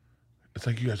 It's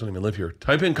like you guys don't even live here.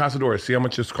 Type in Casa Dores. See how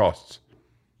much this costs.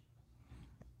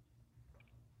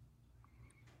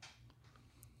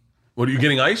 What, are you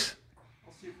getting ice?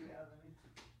 I'll see if we have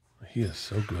any. He is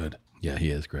so good. Yeah, he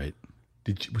is great.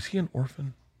 Was he an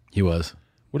orphan? He was.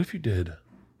 What if you did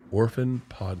orphan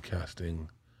podcasting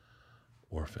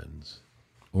orphans?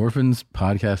 Orphans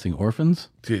podcasting orphans?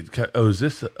 Oh, is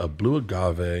this a blue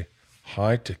agave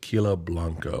high tequila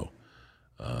blanco?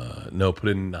 No, put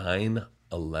in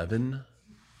 911.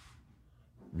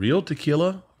 Real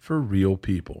tequila for real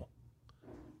people.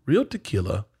 Real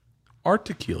tequila, our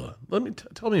tequila.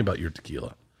 Tell me about your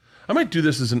tequila. I might do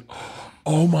this as an.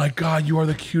 Oh my God, you are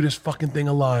the cutest fucking thing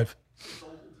alive.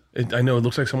 I know it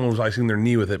looks like someone was icing their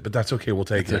knee with it, but that's okay. We'll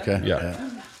take it. Okay. Yeah.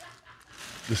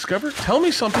 Discover. Tell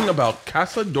me something about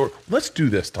Casa Dor. Let's do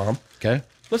this, Tom. Okay.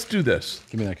 Let's do this.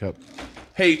 Give me that cup.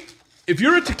 Hey, if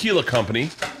you're a tequila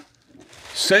company,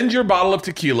 send your bottle of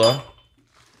tequila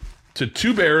to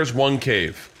 2 Bears, 1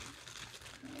 Cave.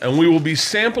 And we will be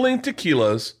sampling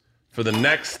tequilas for the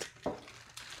next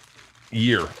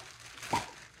year.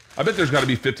 I bet there's got to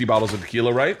be 50 bottles of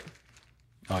tequila, right?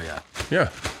 Oh, yeah. Yeah.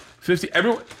 50.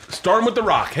 Everyone, starting with The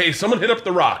Rock. Hey, someone hit up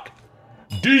The Rock.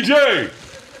 DJ!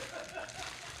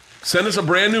 Send us a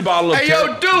brand new bottle of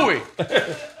tequila. Dewey!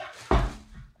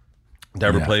 Did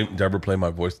I ever play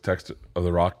my voice text of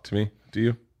The Rock to me? Do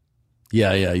you?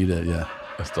 Yeah, you did, yeah.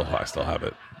 I still have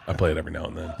it. I play it every now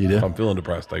and then. You do? If I'm feeling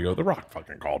depressed, I go, The Rock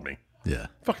fucking called me. Yeah.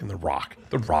 Fucking The Rock.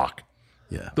 The Rock.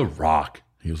 Yeah. The Rock.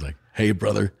 He was like, "Hey,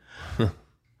 brother."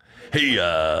 Hey,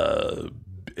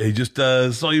 just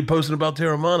saw you posting about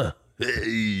Terramana.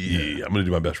 Hey, I'm going to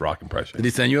do my best Rock impression. Did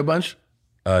he send you a bunch?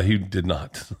 He did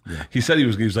not. Yeah. He said he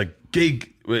was like,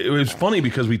 "Gig." It was funny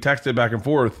because we texted back and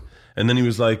forth, and then he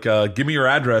was like, "Give me your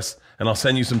address, and I'll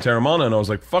send you some Terramana." And I was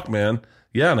like, "Fuck, man,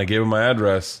 yeah." And I gave him my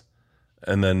address,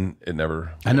 and then it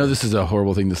never. I know this is a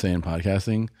horrible thing to say in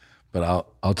podcasting, but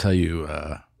I'll tell you.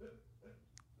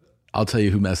 I'll tell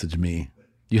you who messaged me.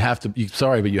 You have to.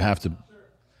 Sorry, but you have to.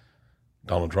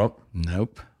 Donald Trump?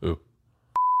 Nope. Ooh.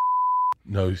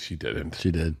 No, she didn't.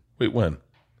 She did Wait, when?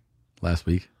 last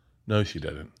week. No, she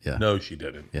didn't. Yeah. No, she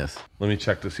didn't. Yes. Let me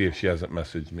check to see if she hasn't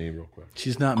messaged me real quick.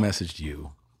 She's not messaged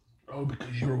you. Oh,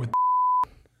 because you were with.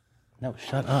 No,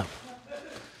 shut up.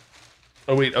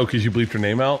 Oh wait. Oh, because you bleeped her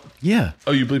name out. Yeah.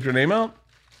 Oh, you bleeped her name out.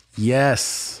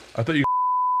 Yes. I thought you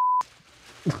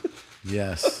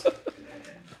Yes.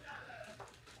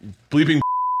 bleeping.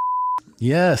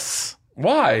 Yes.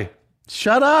 Why?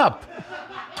 Shut up.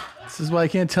 This is why I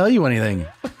can't tell you anything.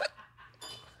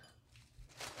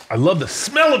 I love the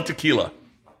smell of tequila.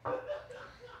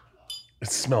 It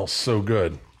smells so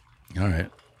good. All right.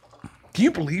 Can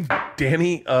you believe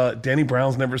Danny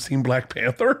Brown's never seen Black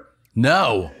Panther?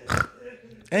 No.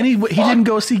 And he didn't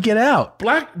go see Get Out.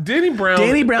 Danny Brown.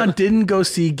 Danny Brown didn't go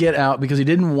see Get Out because he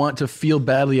didn't want to feel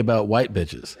badly about white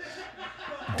bitches.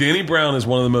 Danny Brown is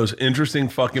one of the most interesting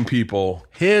fucking people.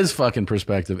 His fucking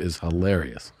perspective is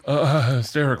hilarious.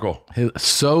 Hysterical.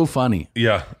 So funny.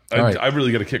 Yeah. All right. I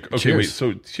really got a kick. Okay, Cheers. wait.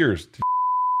 So cheers.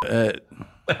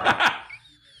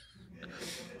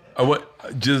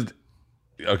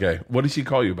 Okay. What did she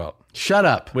call you about? Shut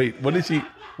up. Wait, what did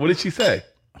she say?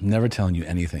 I'm never telling you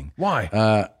anything.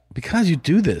 Why? Because you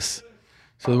do this.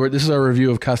 So this is our review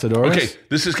of Cazadores. Okay,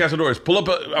 this is Cazadores. Pull up.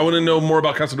 I want to know more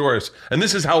about Cazadores. And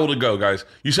this is how it'll go, guys.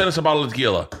 You send us a bottle of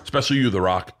tequila, especially you, The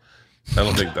Rock. I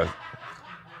don't think that.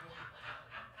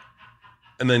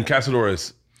 And then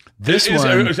Cazadores. This is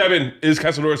one, is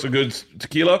Cazadores a good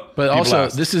tequila? but People also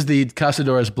ask. this is the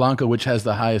Cazadores Blanco, which has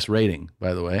the highest rating,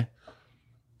 by the way.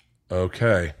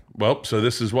 Okay. Well, so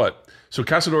this is what? So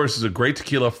Cazadores is a great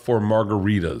tequila for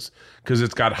margaritas because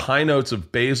it's got high notes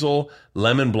of basil,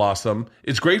 lemon blossom.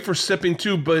 It's great for sipping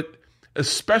too, but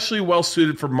especially well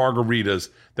suited for margaritas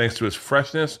thanks to its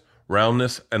freshness,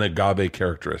 roundness, and agave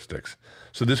characteristics.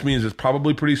 So this means it's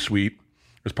probably pretty sweet.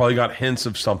 It's probably got hints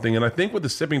of something. And I think with the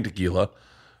sipping tequila,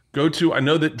 I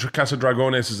know that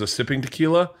Casadragones is a sipping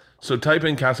tequila. So type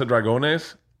in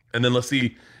Casadragones and then let's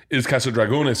see, is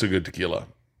Casadragones a good tequila?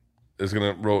 It's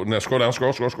gonna roll. Now scroll down.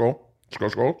 Scroll.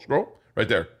 Right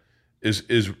there. Is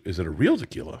it a real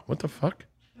tequila? What the fuck?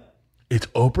 It's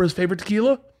Oprah's favorite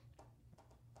tequila.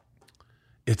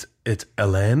 It's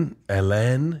Hélène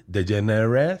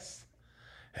DeGeneres.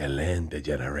 Hélène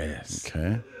DeGeneres.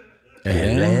 Okay.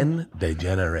 Hélène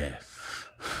DeGeneres.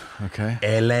 Okay.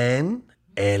 Hélène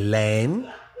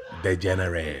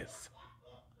DeGeneres.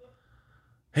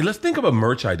 Hey, let's think of a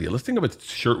merch idea. Let's think of a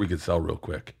shirt we could sell real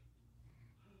quick.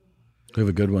 We have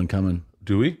a good one coming.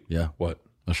 Do we? Yeah. What?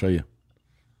 I'll show you.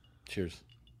 Cheers.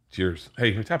 Cheers.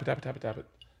 Hey, here, tap it.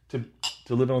 To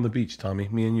live on the beach, Tommy.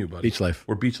 Me and you, buddy. Beach life.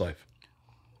 We're beach life.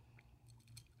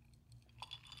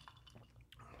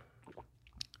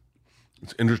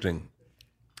 It's interesting.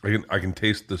 I can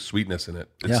taste the sweetness in it.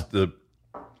 It's the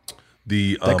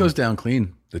That goes down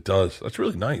clean. It does. That's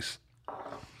really nice.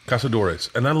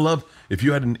 Cazadores. And I love if we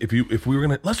were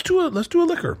gonna let's do a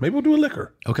liquor. Maybe we'll do a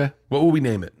liquor. Okay. What will we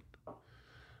name it?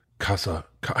 How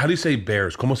do you say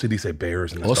bears? ¿Cómo se dice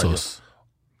bears en español? Osos.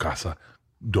 Casa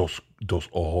dos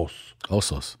ojos.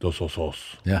 Osos. Dos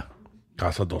osos. Yeah.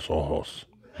 Casa dos ojos.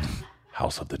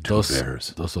 House of the two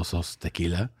bears. Dos osos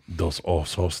tequila. Dos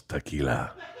osos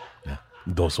tequila. Yeah.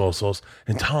 Dos osos.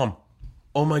 And Tom,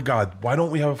 oh my God, why don't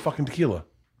we have a fucking tequila?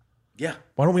 Yeah.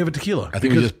 Why don't we have a tequila? I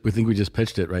think we just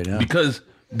pitched it right now. Because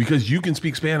you can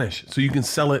speak Spanish, so you can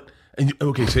sell it. And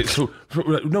no.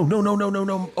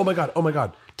 Oh my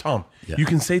God, Tom, you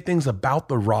can say things about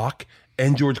The Rock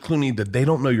and George Clooney that they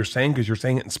don't know you're saying because you're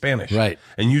saying it in Spanish, right?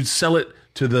 And you'd sell it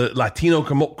to the Latino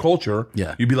culture.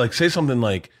 Yeah, you'd be like, say something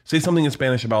in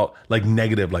Spanish about like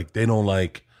negative, like they don't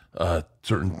like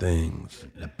certain things.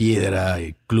 La Piedra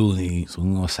y Clooney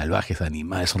son unos salvajes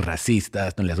animales, son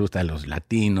racistas, no les gustan los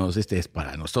latinos. Este es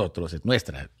para nosotros, es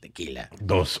nuestra tequila.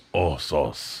 Dos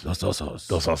osos. Dos osos.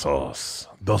 Dos osos.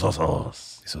 Dos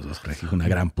osos. Esos dos hijos una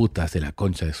gran putas de la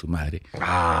concha de su madre.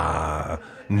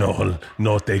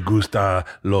 No te gusta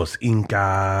los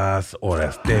incas o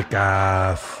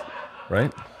aztecas,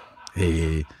 right?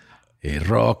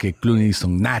 Rock y Clooney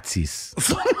son nazis.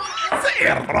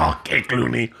 Rock y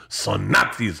Clooney son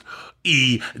nazis.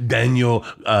 Y Daniel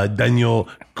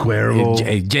Cuervo.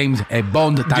 James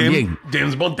Bond también.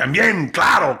 James Bond también.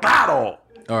 Claro.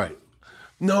 All right.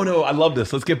 No, I love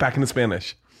this. Let's get back into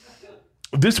Spanish.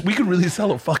 We could really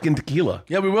sell a fucking tequila.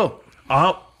 Yeah, we will.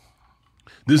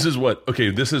 This is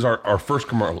our first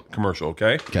commercial,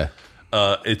 okay? Okay.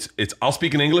 It's I'll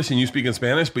speak in English and you speak in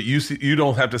Spanish, but you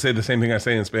don't have to say the same thing I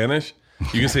say in Spanish.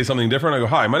 You can say something different. I go,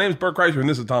 hi, my name is Bert Kreischer and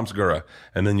this is Tom Segura.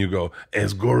 And then you go,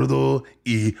 es gordo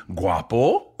y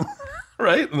guapo,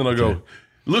 right? And then I'll go,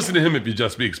 listen to him if you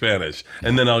just speak Spanish.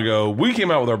 And then I'll go, we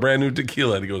came out with our brand new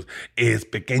tequila. And he goes, es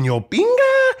pequeño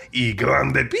pinga y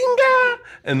grande pinga.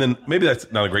 And then maybe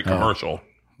that's not a great commercial.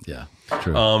 Yeah,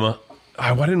 true. Why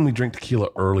didn't we drink tequila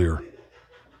earlier?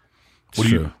 What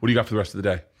do you got for the rest of the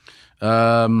day?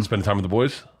 Spending time with the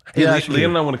boys? Hey, yeah, Leanne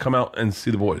and I want to come out and see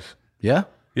the boys. Yeah?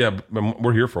 Yeah,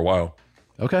 we're here for a while.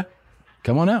 Okay.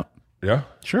 Come on out. Yeah?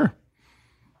 Sure.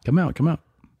 Come out.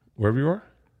 Wherever you are?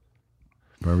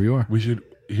 Wherever you are.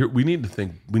 We need to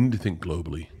think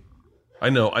globally. I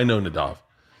know, Nadav.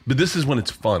 But this is when it's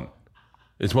fun.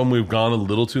 It's when we've gone a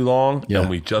little too long and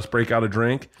we just break out a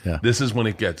drink. Yeah. This is when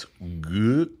it gets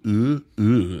good.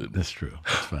 That's true.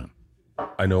 That's fun.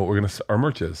 I know what our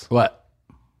merch is. What?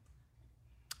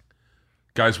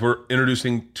 Guys, we're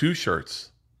introducing 2 shirts.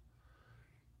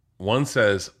 One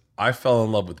says, I fell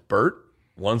in love with Bert.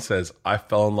 One says, I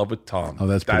fell in love with Tom. Oh,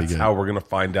 that's pretty good. how we're going to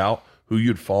find out who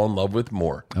you'd fall in love with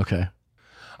more. Okay.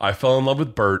 I fell in love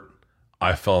with Bert.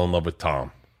 I fell in love with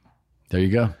Tom. There you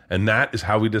go. And that is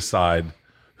how we decide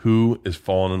who is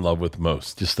falling in love with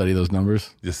most. Just study those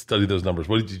numbers. Just study those numbers.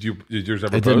 What did yours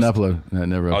ever It post? didn't upload. No, it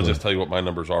never uploaded. I'll just tell you what my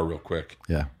numbers are real quick.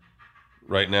 Yeah.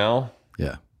 Right now,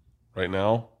 Yeah.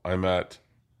 I'm at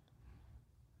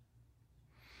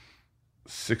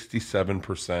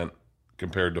 67%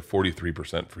 compared to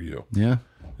 43% for you. Yeah.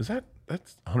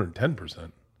 That's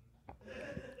 110%.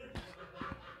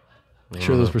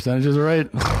 Sure those percentages are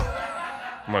right?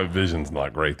 My vision's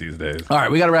not great these days. All right,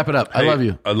 we got to wrap it up. I love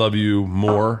you. I love you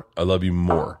more. I love you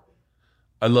more.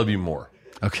 I love you more.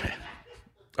 Okay.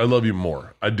 I love you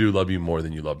more. I do love you more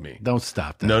than you love me. Don't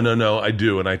stop that. No. I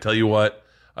do. And I tell you what,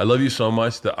 I love you so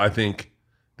much that I think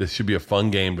this should be a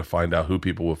fun game to find out who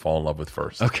people will fall in love with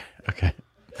first. Okay.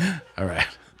 All right.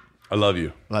 I love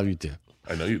you. Love you too.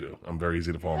 I know you do. I'm very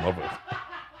easy to fall in love with.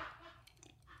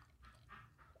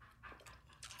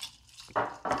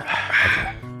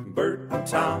 Bert and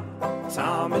Tom,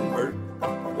 Tom and Bert.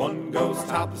 One goes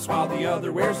topless while the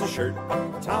other wears a shirt.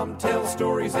 Tom tells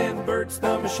stories and Bert's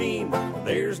the machine.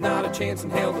 There's not a chance in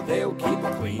hell that they'll keep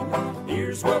it clean.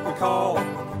 Here's what we call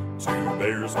 2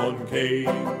 Bears, 1 Cave.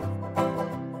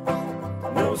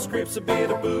 No scripts, a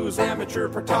bit of booze, amateur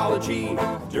partology.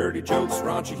 Dirty jokes,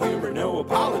 raunchy humor, no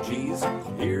apologies.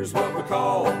 Here's what we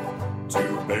call 2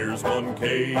 Bears, 1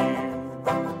 Cave.